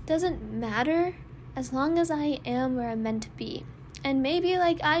 doesn't matter as long as I am where I'm meant to be. And maybe,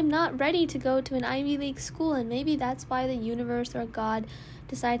 like, I'm not ready to go to an Ivy League school, and maybe that's why the universe or God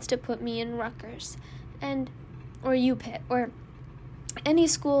decides to put me in Rutgers, or UPitt, or any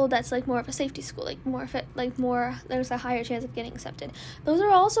school that's like more of a safety school, there's a higher chance of getting accepted. Those are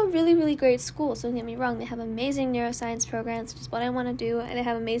also really, really great schools. Don't get me wrong, they have amazing neuroscience programs, which is what I want to do, and they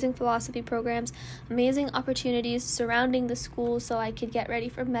have amazing philosophy programs, amazing opportunities surrounding the school so I could get ready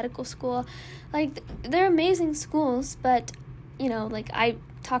for medical school. Like, they're amazing schools, but I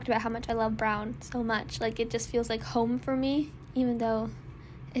talked about how much I love Brown so much. Like, it just feels like home for me, even though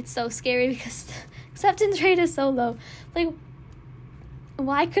it's so scary because the acceptance rate is so low. Like,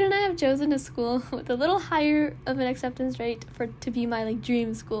 why couldn't I have chosen a school with a little higher of an acceptance rate to be my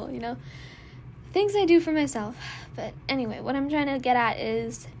dream school, Things I do for myself. But anyway, what I'm trying to get at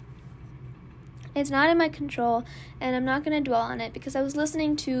is it's not in my control, and I'm not going to dwell on it, because I was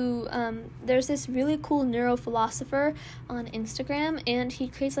listening to, there's this really cool neurophilosopher on Instagram, and he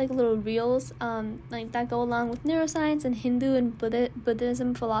creates little reels that go along with neuroscience and Hindu and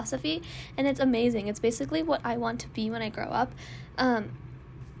Buddhism philosophy, and it's amazing. It's basically what I want to be when I grow up.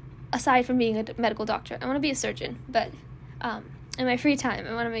 Aside from being a medical doctor, I want to be a surgeon, but in my free time,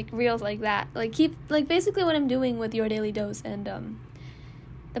 I want to make reels like that. Basically what I'm doing with Your Daily Dose and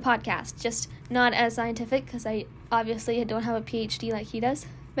the podcast, just not as scientific, because I obviously don't have a PhD like he does.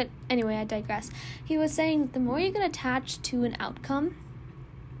 But anyway, I digress. He was saying the more you can attach to an outcome,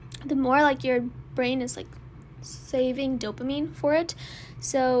 the more your brain is saving dopamine for it.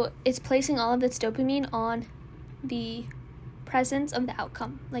 So it's placing all of its dopamine on the presence of the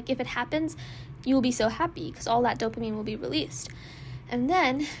outcome. If it happens, you will be so happy because all that dopamine will be released. And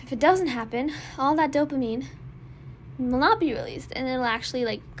then if it doesn't happen, all that dopamine will not be released, and it'll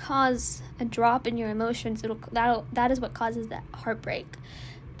actually cause a drop in your emotions. That is what causes that heartbreak.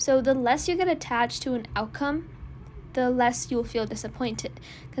 So the less you get attached to an outcome, the less you'll feel disappointed,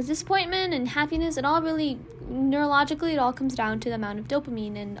 because disappointment and happiness, it all really neurologically, it all comes down to the amount of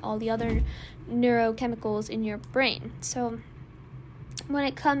dopamine and all the other neurochemicals in your brain. So when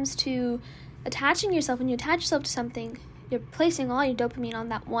it comes to attaching yourself, when you attach yourself to something, you're placing all your dopamine on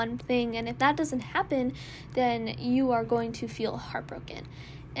that one thing, and if that doesn't happen, then you are going to feel heartbroken.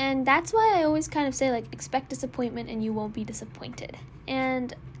 And that's why I always kind of say, expect disappointment and you won't be disappointed.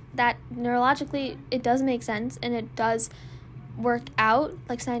 And that neurologically, it does make sense, and it does work out,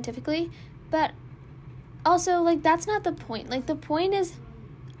 scientifically, but also, that's not the point. The point is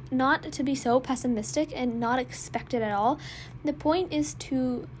not to be so pessimistic and not expect it at all. The point is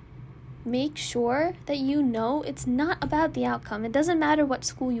to make sure that it's not about the outcome. It doesn't matter what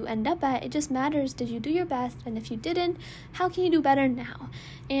school you end up at. It just matters, did you do your best? And if you didn't, how can you do better now?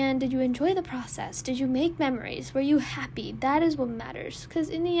 And did you enjoy the process? Did you make memories? Were you happy? That is what matters. Because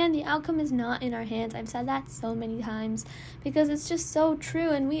in the end, the outcome is not in our hands. I've said that so many times because it's just so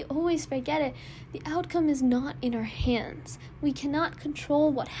true, and we always forget it. The outcome is not in our hands. We cannot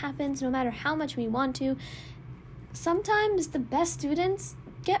control what happens no matter how much we want to. Sometimes the best students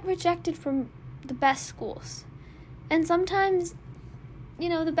get rejected from the best schools. And sometimes,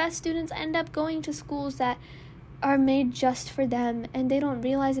 the best students end up going to schools that are made just for them, and they don't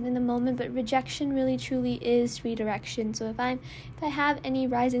realize it in the moment, but rejection really truly is redirection. So if I have any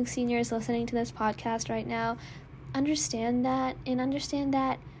rising seniors listening to this podcast right now, understand that, and understand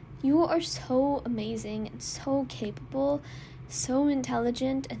that you are so amazing and so capable, so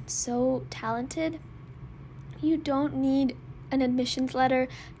intelligent and so talented. You don't need an admissions letter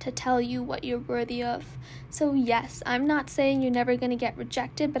to tell you what you're worthy of. So yes, I'm not saying you're never going to get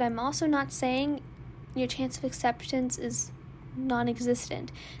rejected, but I'm also not saying your chance of acceptance is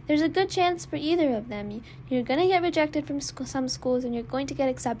non-existent. There's a good chance for either of them. You're going to get rejected from some schools, and you're going to get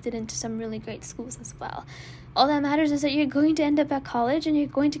accepted into some really great schools as well. All that matters is that you're going to end up at college, and you're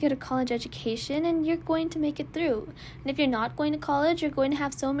going to get a college education, and you're going to make it through. And if you're not going to college, you're going to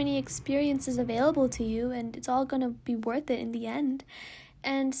have so many experiences available to you, and it's all going to be worth it in the end.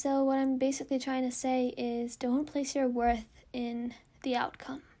 And so what I'm basically trying to say is, don't place your worth in the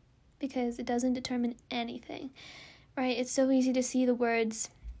outcome, because it doesn't determine anything, right? It's so easy to see the words,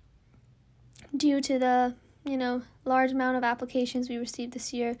 due to the, large amount of applications we received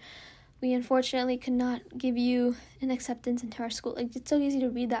this year, we unfortunately could not give you an acceptance into our school. It's so easy to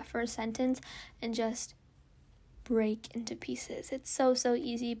read that first sentence and just break into pieces. It's so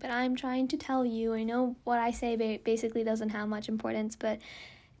easy, but I'm trying to tell you, I know what I say basically doesn't have much importance, but it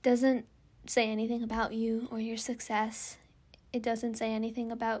doesn't say anything about you or your success. It doesn't say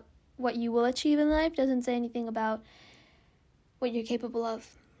anything about what you will achieve in life. It doesn't say anything about what you're capable of.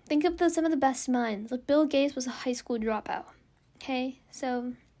 Think of some of the best minds. Like Bill Gates was a high school dropout. Okay,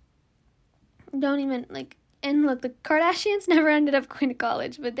 so don't even and look, the Kardashians never ended up going to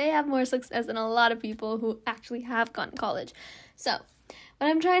college, but they have more success than a lot of people who actually have gone to college. So what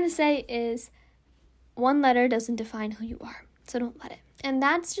I'm trying to say is one letter doesn't define who you are, so don't let it. And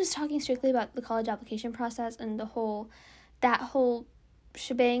that's just talking strictly about the college application process and that whole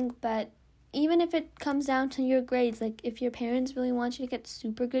shebang. But even if it comes down to your grades, like if your parents really want you to get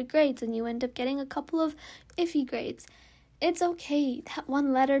super good grades and you end up getting a couple of iffy grades, it's okay. That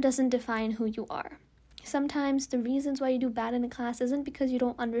one letter doesn't define who you are. Sometimes the reasons why you do bad in a class isn't because you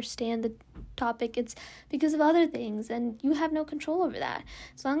don't understand the topic, it's because of other things, and you have no control over that.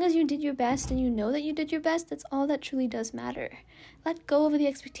 As long as you did your best and you know that you did your best, that's all that truly does matter. Let go of the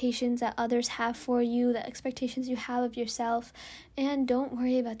expectations that others have for you, the expectations you have of yourself, and don't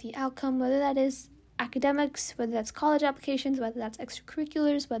worry about the outcome, whether that is academics, whether that's college applications, whether that's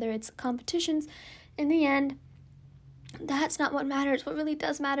extracurriculars, whether it's competitions. In the end, that's not what matters. What really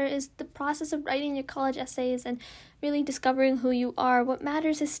does matter is the process of writing your college essays and really discovering who you are. What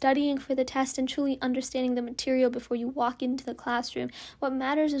matters is studying for the test and truly understanding the material before you walk into the classroom. What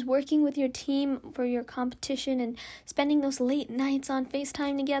matters is working with your team for your competition and spending those late nights on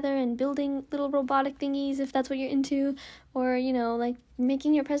FaceTime together and building little robotic thingies if that's what you're into, or,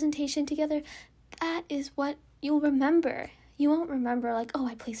 making your presentation together. That is what you'll remember. You won't remember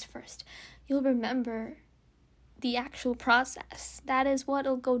I placed first. You'll remember the actual process. That is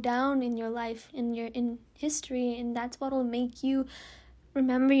what'll go down in your life, in history, and that's what'll make you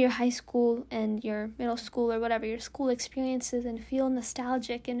remember your high school and your middle school or whatever, your school experiences, and feel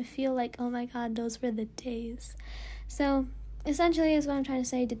nostalgic and feel like, oh my god, those were the days. So essentially is what I'm trying to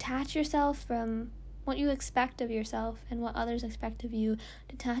say. Detach yourself from what you expect of yourself and what others expect of you.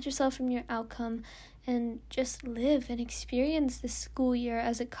 Detach yourself from your outcome and just live and experience this school year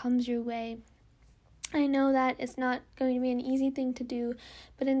as it comes your way. I know that it's not going to be an easy thing to do,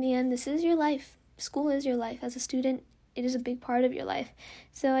 but in the end, this is your life. School is your life. As a student, it is a big part of your life.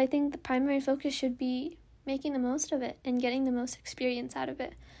 So I think the primary focus should be making the most of it and getting the most experience out of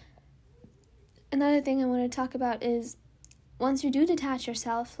it. Another thing I want to talk about is once you do detach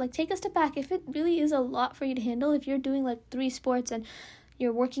yourself, take a step back. If it really is a lot for you to handle, if you're doing 3 sports and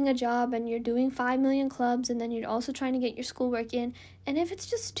you're working a job and you're doing 5 million clubs and then you're also trying to get your schoolwork in, and if it's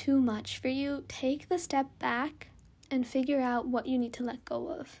just too much for you, take the step back and figure out what you need to let go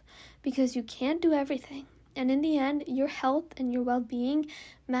of, because you can't do everything. And in the end, your health and your well-being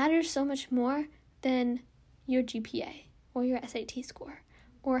matters so much more than your GPA or your SAT score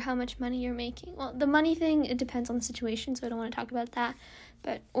or how much money you're making. Well, the money thing, it depends on the situation, so I don't want to talk about that,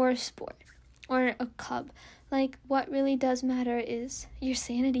 or a sport or a club. What really does matter is your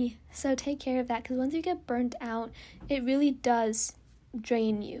sanity. So take care of that, because once you get burnt out, it really does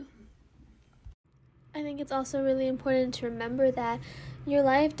drain you. I think it's also really important to remember that your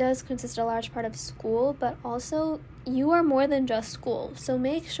life does consist a large part of school, but also you are more than just school. So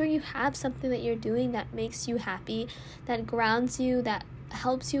make sure you have something that you're doing that makes you happy, that grounds you, that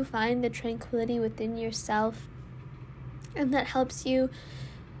helps you find the tranquility within yourself, and that helps you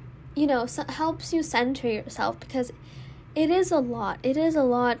helps you center yourself, because it is a lot. It is a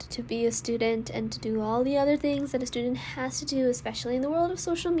lot to be a student and to do all the other things that a student has to do, especially in the world of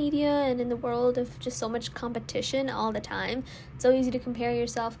social media and in the world of just so much competition all the time. It's so easy to compare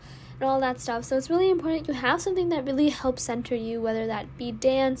yourself and all that stuff. So it's really important you have something that really helps center you, whether that be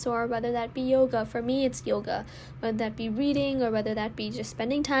dance or whether that be yoga. For me, it's yoga. Whether that be reading or whether that be just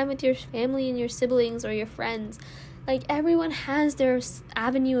spending time with your family and your siblings or your friends. Everyone has their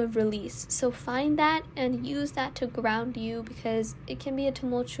avenue of release, so find that and use that to ground you, because it can be a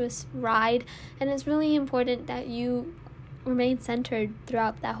tumultuous ride, and it's really important that you remain centered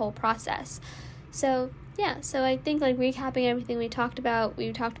throughout that whole process. So I think recapping everything we talked about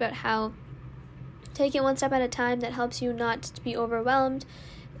how take it one step at a time that helps you not to be overwhelmed.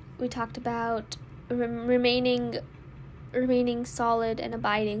 We talked about remaining solid and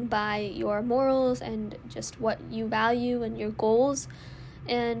abiding by your morals and just what you value and your goals,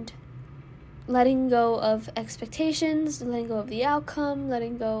 and letting go of expectations, letting go of the outcome,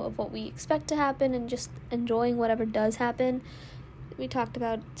 letting go of what we expect to happen, and just enjoying whatever does happen. We talked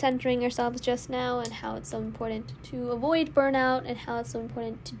about centering ourselves just now and how it's so important to avoid burnout and how it's so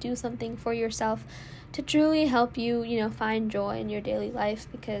important to do something for yourself to truly help you, find joy in your daily life,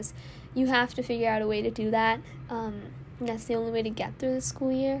 because you have to figure out a way to do that. That's the only way to get through the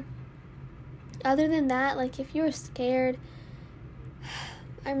school year. Other than that, if you're scared,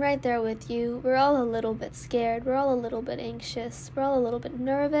 I'm right there with you. We're all a little bit scared. We're all a little bit anxious. We're all a little bit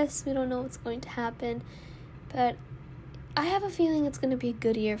nervous. We don't know what's going to happen. But I have a feeling it's going to be a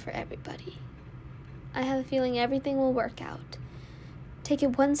good year for everybody. I have a feeling everything will work out. Take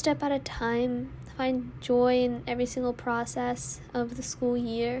it one step at a time. Find joy in every single process of the school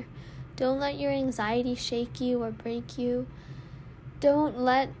year. Don't let your anxiety shake you or break you. Don't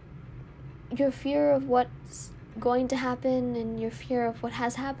let your fear of what's going to happen and your fear of what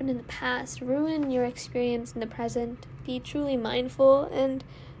has happened in the past ruin your experience in the present. Be truly mindful and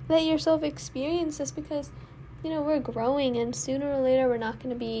let yourself experience this, because we're growing, and sooner or later we're not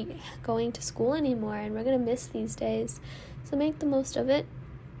going to be going to school anymore, and we're going to miss these days. So make the most of it.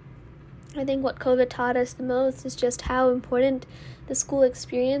 I think what COVID taught us the most is just how important the school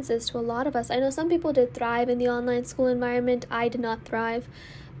experience is to a lot of us. I know some people did thrive in the online school environment. I did not thrive.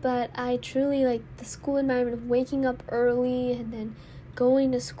 But I truly like the school environment of waking up early and then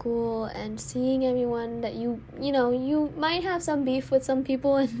going to school and seeing everyone that you might have some beef with some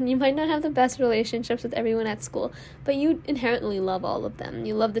people, and you might not have the best relationships with everyone at school, but you inherently love all of them.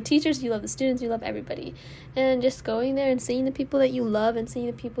 You love the teachers, you love the students, you love everybody. And just going there and seeing the people that you love and seeing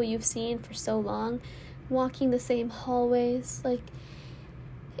the people you've seen for so long, walking the same hallways,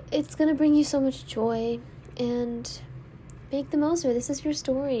 it's going to bring you so much joy. And make the most of it. This is your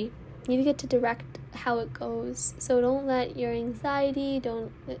story. You get to direct how it goes. So don't let your anxiety,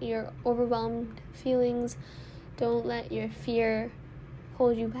 don't let your overwhelmed feelings, don't let your fear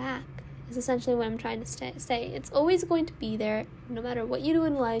hold you back. Is essentially what I'm trying to say. It's always going to be there. No matter what you do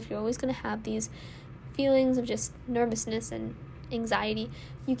in life, you're always going to have these feelings of just nervousness and anxiety.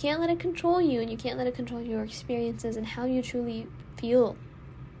 You can't let it control you, and you can't let it control your experiences and how you truly feel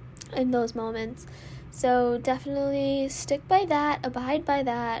in those moments. So definitely stick by that, abide by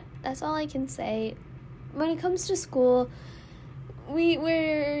that. That's all I can say. When it comes to school, we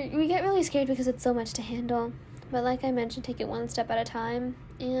get really scared because it's so much to handle. But like I mentioned, take it one step at a time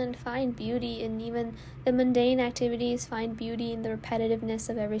and find beauty in even the mundane activities. Find beauty in the repetitiveness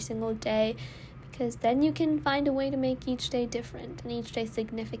of every single day, because then you can find a way to make each day different and each day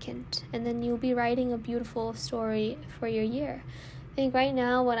significant. And then you'll be writing a beautiful story for your year. I think right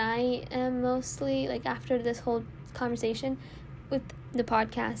now what I am mostly, after this whole conversation with the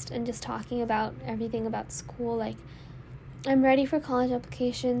podcast and just talking about everything about school, I'm ready for college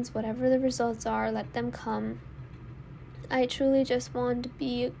applications. Whatever the results are, let them come. I truly just want to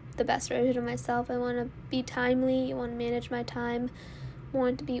be the best version of myself. I want to be timely. I want to manage my time. I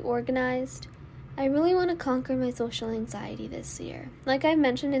want to be organized. I really want to conquer my social anxiety this year. Like I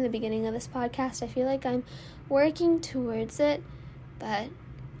mentioned in the beginning of this podcast, I feel like I'm working towards it. But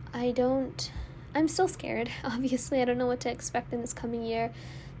I'm still scared. Obviously, I don't know what to expect in this coming year,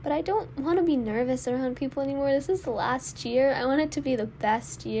 but I don't want to be nervous around people anymore. This is the last year. I want it to be the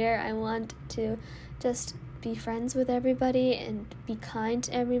best year. I want to just be friends with everybody and be kind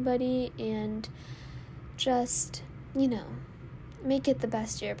to everybody and just, make it the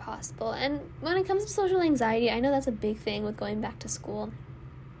best year possible. And when it comes to social anxiety, I know that's a big thing with going back to school.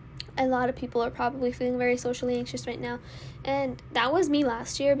 A lot of people are probably feeling very socially anxious right now, and that was me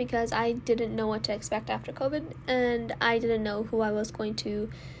last year because I didn't know what to expect after COVID, and I didn't know who I was going to,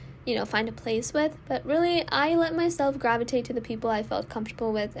 find a place with. But really, I let myself gravitate to the people I felt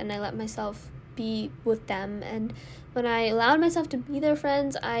comfortable with, and I let myself be with them. And when I allowed myself to be their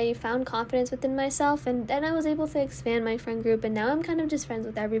friends, I found confidence within myself, and then I was able to expand my friend group, and now I'm kind of just friends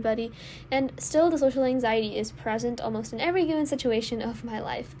with everybody. And still, the social anxiety is present almost in every given situation of my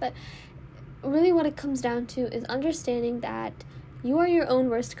life. But really what it comes down to is understanding that you are your own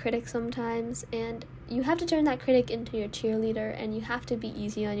worst critic sometimes, and you have to turn that critic into your cheerleader, and you have to be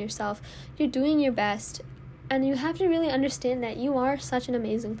easy on yourself. You're doing your best. And you have to really understand that you are such an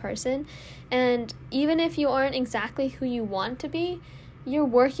amazing person. And even if you aren't exactly who you want to be, you're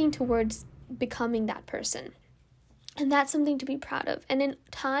working towards becoming that person. And that's something to be proud of. And in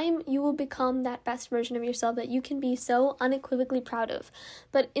time, you will become that best version of yourself that you can be so unequivocally proud of.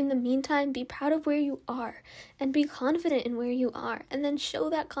 But in the meantime, be proud of where you are and be confident in where you are. And then show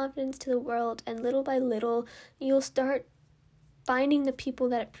that confidence to the world. And little by little, you'll start finding the people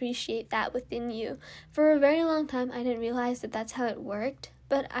that appreciate that within you. For a very long time, I didn't realize that that's how it worked.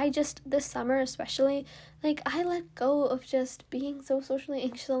 But this summer especially, I let go of just being so socially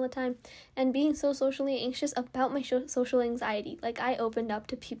anxious all the time and being so socially anxious about my social anxiety. I opened up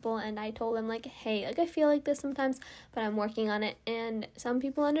to people and I told them, hey, I feel like this sometimes, but I'm working on it. And some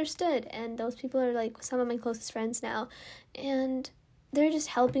people understood, and those people are some of my closest friends now. And they're just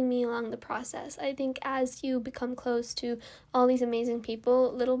helping me along the process. I think as you become close to all these amazing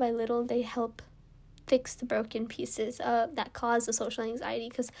people, little by little, they help fix the broken pieces that cause the social anxiety,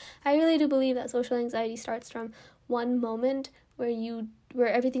 because I really do believe that social anxiety starts from one moment where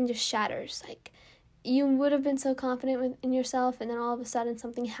everything just shatters. Like, you would have been so confident in yourself, and then all of a sudden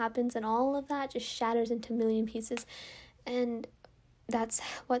something happens and all of that just shatters into a million pieces. And that's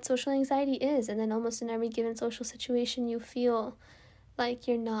what social anxiety is. And then almost in every given social situation, you feel like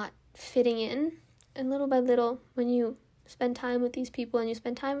you're not fitting in. And little by little, when you spend time with these people and you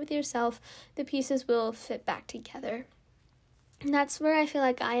spend time with yourself, the pieces will fit back together. And that's where I feel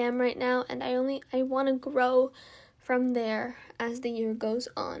like I am right now, and I want to grow from there as the year goes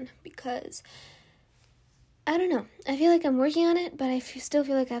on, because I don't know, I feel like I'm working on it, but I still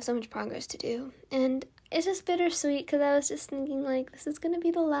feel like I have so much progress to do. And it's just bittersweet, because I was just thinking, like, this is going to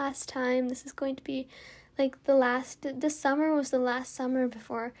be the last time. This is going to be, like, this summer was the last summer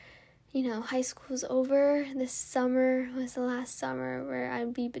before, high school's over. This summer was the last summer where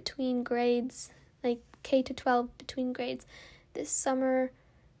I'd be between grades, like K to 12 between grades. This summer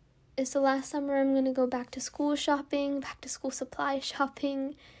is the last summer I'm going to go back to school shopping, back to school supply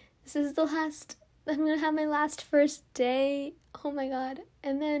shopping. This is the last, I'm going to have my last first day. Oh my God.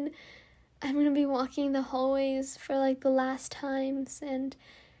 And then I'm going to be walking the hallways for like the last times, and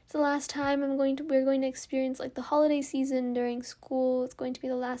it's the last time we're going to experience like the holiday season during school. It's going to be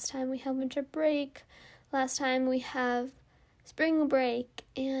the last time we have winter break, last time we have spring break,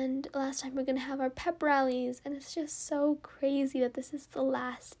 and last time we're going to have our pep rallies. And it's just so crazy that this is the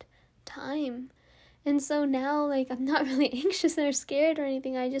last time. And so now, like, I'm not really anxious or scared or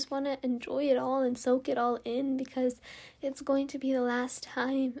anything. I just want to enjoy it all and soak it all in, because it's going to be the last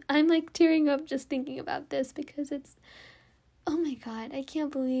time. I'm like tearing up just thinking about this, because oh my God, I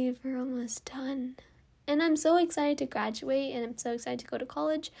can't believe we're almost done. And I'm so excited to graduate, and I'm so excited to go to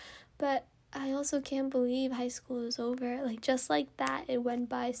college, but I also can't believe high school is over. Like, just like that, it went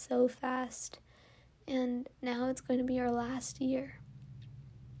by so fast. And now it's going to be our last year.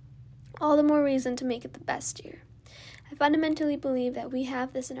 All the more reason to make it the best year. I fundamentally believe that we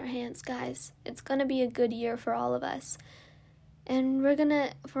have this in our hands, guys. It's going to be a good year for all of us. And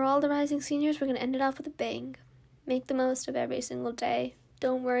for all the rising seniors, we're going to end it off with a bang. Make the most of every single day.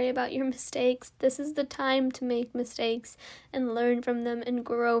 Don't worry about your mistakes. This is the time to make mistakes and learn from them and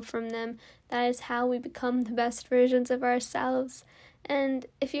grow from them. That is how we become the best versions of ourselves. And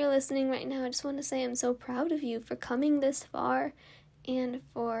if you're listening right now, I just want to say I'm so proud of you for coming this far and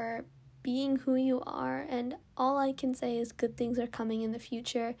for being who you are. And all I can say is good things are coming in the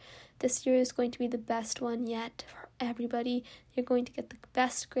future. This year is going to be the best one yet for everybody. You're going to get the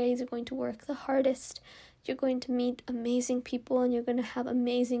best grades. You're going to work the hardest. You're going to meet amazing people, and you're going to have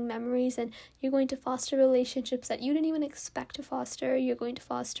amazing memories, and you're going to foster relationships that you didn't even expect to foster. You're going to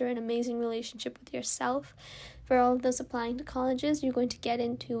foster an amazing relationship with yourself. For all of those applying to colleges, you're going to get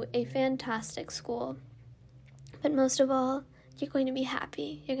into a fantastic school. But most of all, you're going to be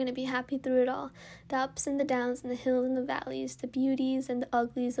happy. You're going to be happy through it all. The ups and the downs and the hills and the valleys, the beauties and the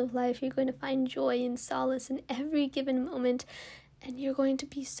uglies of life. You're going to find joy and solace in every given moment, and you're going to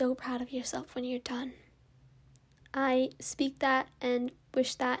be so proud of yourself when you're done. I speak that and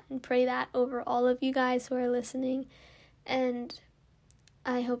wish that and pray that over all of you guys who are listening, and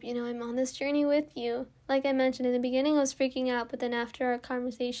I hope you know I'm on this journey with you. Like I mentioned in the beginning, I was freaking out, but then after our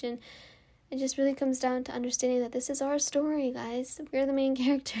conversation, it just really comes down to understanding that this is our story, guys. We're the main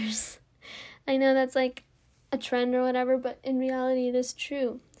characters. I know that's like a trend or whatever, but in reality it is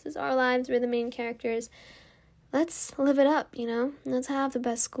true. This is our lives, we're the main characters. Let's live it up, Let's have the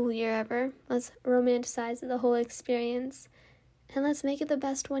best school year ever. Let's romanticize the whole experience. And let's make it the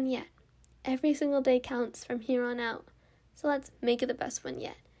best one yet. Every single day counts from here on out. So let's make it the best one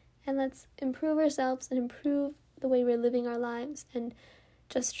yet. And let's improve ourselves and improve the way we're living our lives, and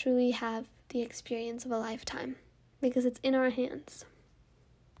just truly have the experience of a lifetime, because it's in our hands.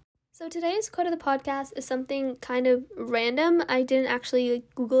 So today's quote of the podcast is something kind of random. I didn't actually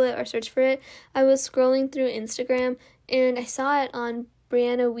Google it or search for it. I was scrolling through Instagram and I saw it on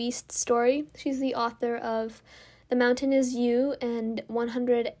Brianna Wiest's story. She's the author of The Mountain Is You and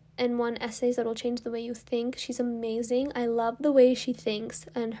 101 Essays That Will Change the Way You Think. She's amazing. I love the way she thinks,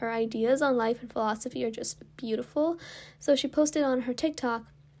 and her ideas on life and philosophy are just beautiful. So she posted on her TikTok,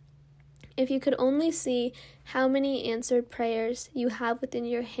 "If you could only see how many answered prayers you have within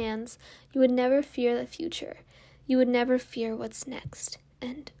your hands, you would never fear the future. You would never fear what's next."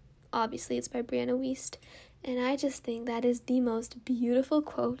 And obviously it's by Brianna Wiest. And I just think that is the most beautiful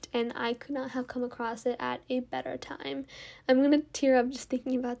quote, and I could not have come across it at a better time. I'm going to tear up just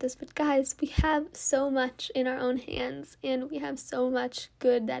thinking about this, but guys, we have so much in our own hands, and we have so much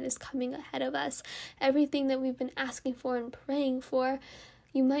good that is coming ahead of us. Everything that we've been asking for and praying for,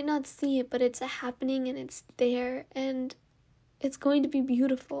 You might not see it, but it's happening and it's there, and it's going to be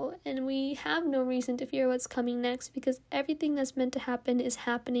beautiful, and we have no reason to fear what's coming next because everything that's meant to happen is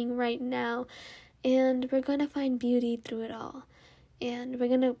happening right now, and we're going to find beauty through it all, and we're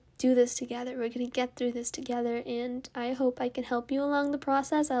going to do this together. We're going to get through this together, and I hope I can help you along the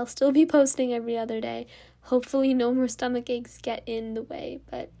process. I'll still be posting every other day. Hopefully no more stomach aches get in the way,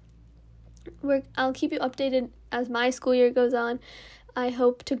 but I'll keep you updated as my school year goes on. I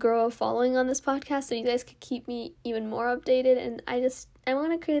hope to grow a following on this podcast so you guys could keep me even more updated, and I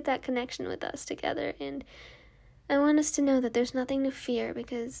want to create that connection with us together, and I want us to know that there's nothing to fear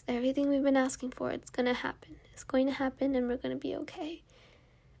because everything we've been asking for, it's going to happen. It's going to happen, and we're going to be okay.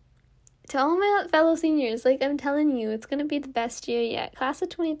 To all my fellow seniors, I'm telling you, it's going to be the best year yet. Class of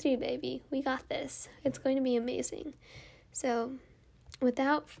 23, baby. We got this. It's going to be amazing. So,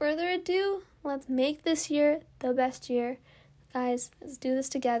 without further ado, let's make this year the best year. Guys, let's do this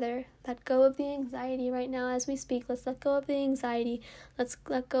together. Let go of the anxiety right now as we speak. Let's let go of the anxiety. Let's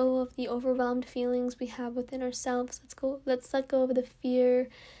let go of the overwhelmed feelings we have within ourselves. Let's let go of the fear,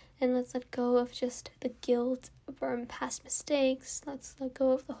 and let's let go of just the guilt of our past mistakes. Let's let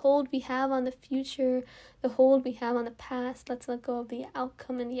go of the hold we have on the future, the hold we have on the past. Let's let go of the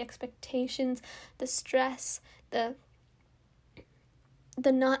outcome and the expectations, the stress, the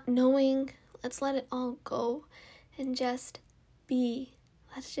not knowing. Let's let it all go and just be.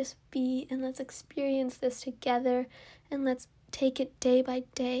 Let's just be, and let's experience this together, and let's take it day by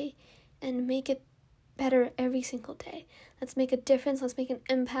day and make it better every single day. Let's make a difference. Let's make an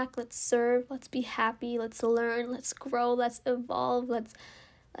impact. Let's serve. Let's be happy. Let's learn. Let's grow. Let's evolve. Let's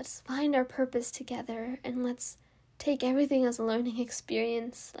find our purpose together, and let's take everything as a learning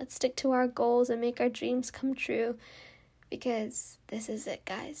experience. Let's stick to our goals and make our dreams come true, because this is it,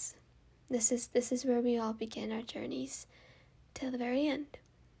 guys. This is where we all begin our journeys till the very end.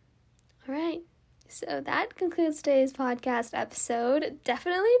 All right. So that concludes today's podcast episode.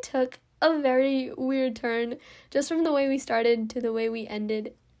 Definitely took a very weird turn just from the way we started to the way we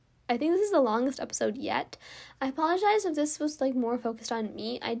ended. I think this is the longest episode yet. I apologize if this was more focused on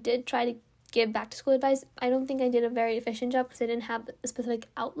me. I did try to give back to school advice. I don't think I did a very efficient job because I didn't have a specific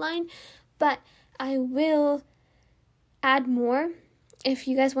outline, but I will add more. If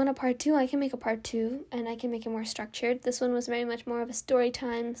you guys want a part 2, I can make a part 2, and I can make it more structured. This one was very much more of a story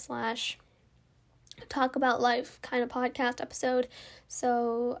time / talk about life kind of podcast episode.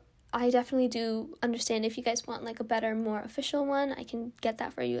 So I definitely do understand if you guys want a better, more official one. I can get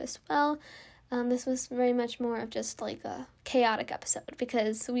that for you as well. This was very much more of just a chaotic episode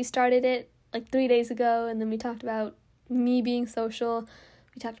because we started it 3 days ago, and then we talked about me being social.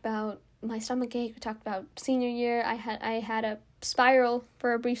 We talked about my stomach ache. We talked about senior year. I had a spiral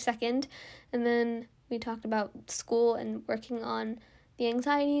for a brief second, and then we talked about school and working on the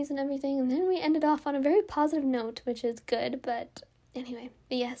anxieties and everything, and then we ended off on a very positive note, which is good. But anyway,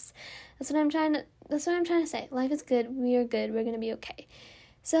 yes, that's what I'm trying to say. Life is good. We are good. We're gonna be okay.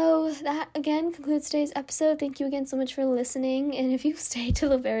 So that again concludes today's episode. Thank you again so much for listening, and if you stayed till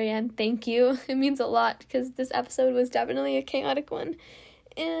the very end, thank you. It means a lot because this episode was definitely a chaotic one.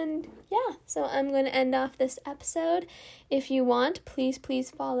 And yeah, so I'm going to end off this episode. If you want, please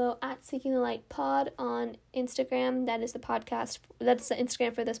follow at Seeking the Light Pod on Instagram. That is the podcast. That's the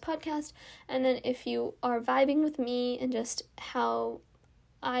Instagram for this podcast. And then if you are vibing with me and just how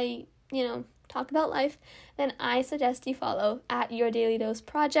I, talk about life, then I suggest you follow at Your Daily Dose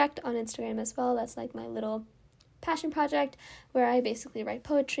Project on Instagram as well. That's my little passion project where I basically write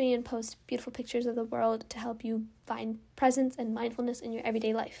poetry and post beautiful pictures of the world to help you find presence and mindfulness in your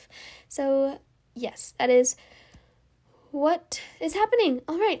everyday life. So yes, that is what is happening.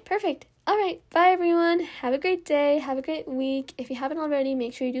 All right, perfect. All right, bye everyone. Have a great day. Have a great week. If you haven't already,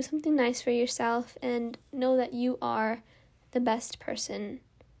 make sure you do something nice for yourself and know that you are the best person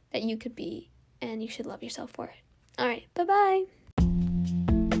that you could be, and you should love yourself for it. All right, bye-bye.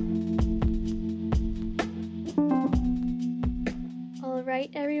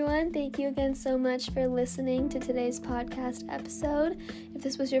 Alright everyone, thank you again so much for listening to today's podcast episode. If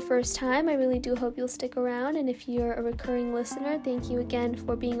this was your first time, I really do hope you'll stick around, and if you're a recurring listener, thank you again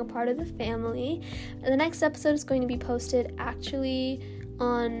for being a part of the family. The next episode is going to be posted actually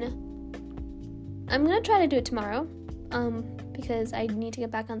I'm going to try to do it tomorrow, because I need to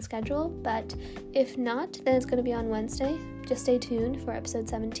get back on schedule, but if not, then it's going to be on Wednesday. Just stay tuned for episode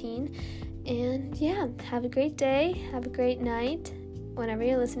 17, and yeah, have a great day, have a great night, whenever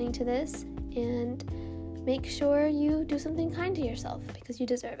you're listening to this, and make sure you do something kind to yourself because you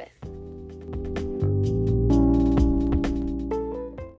deserve it.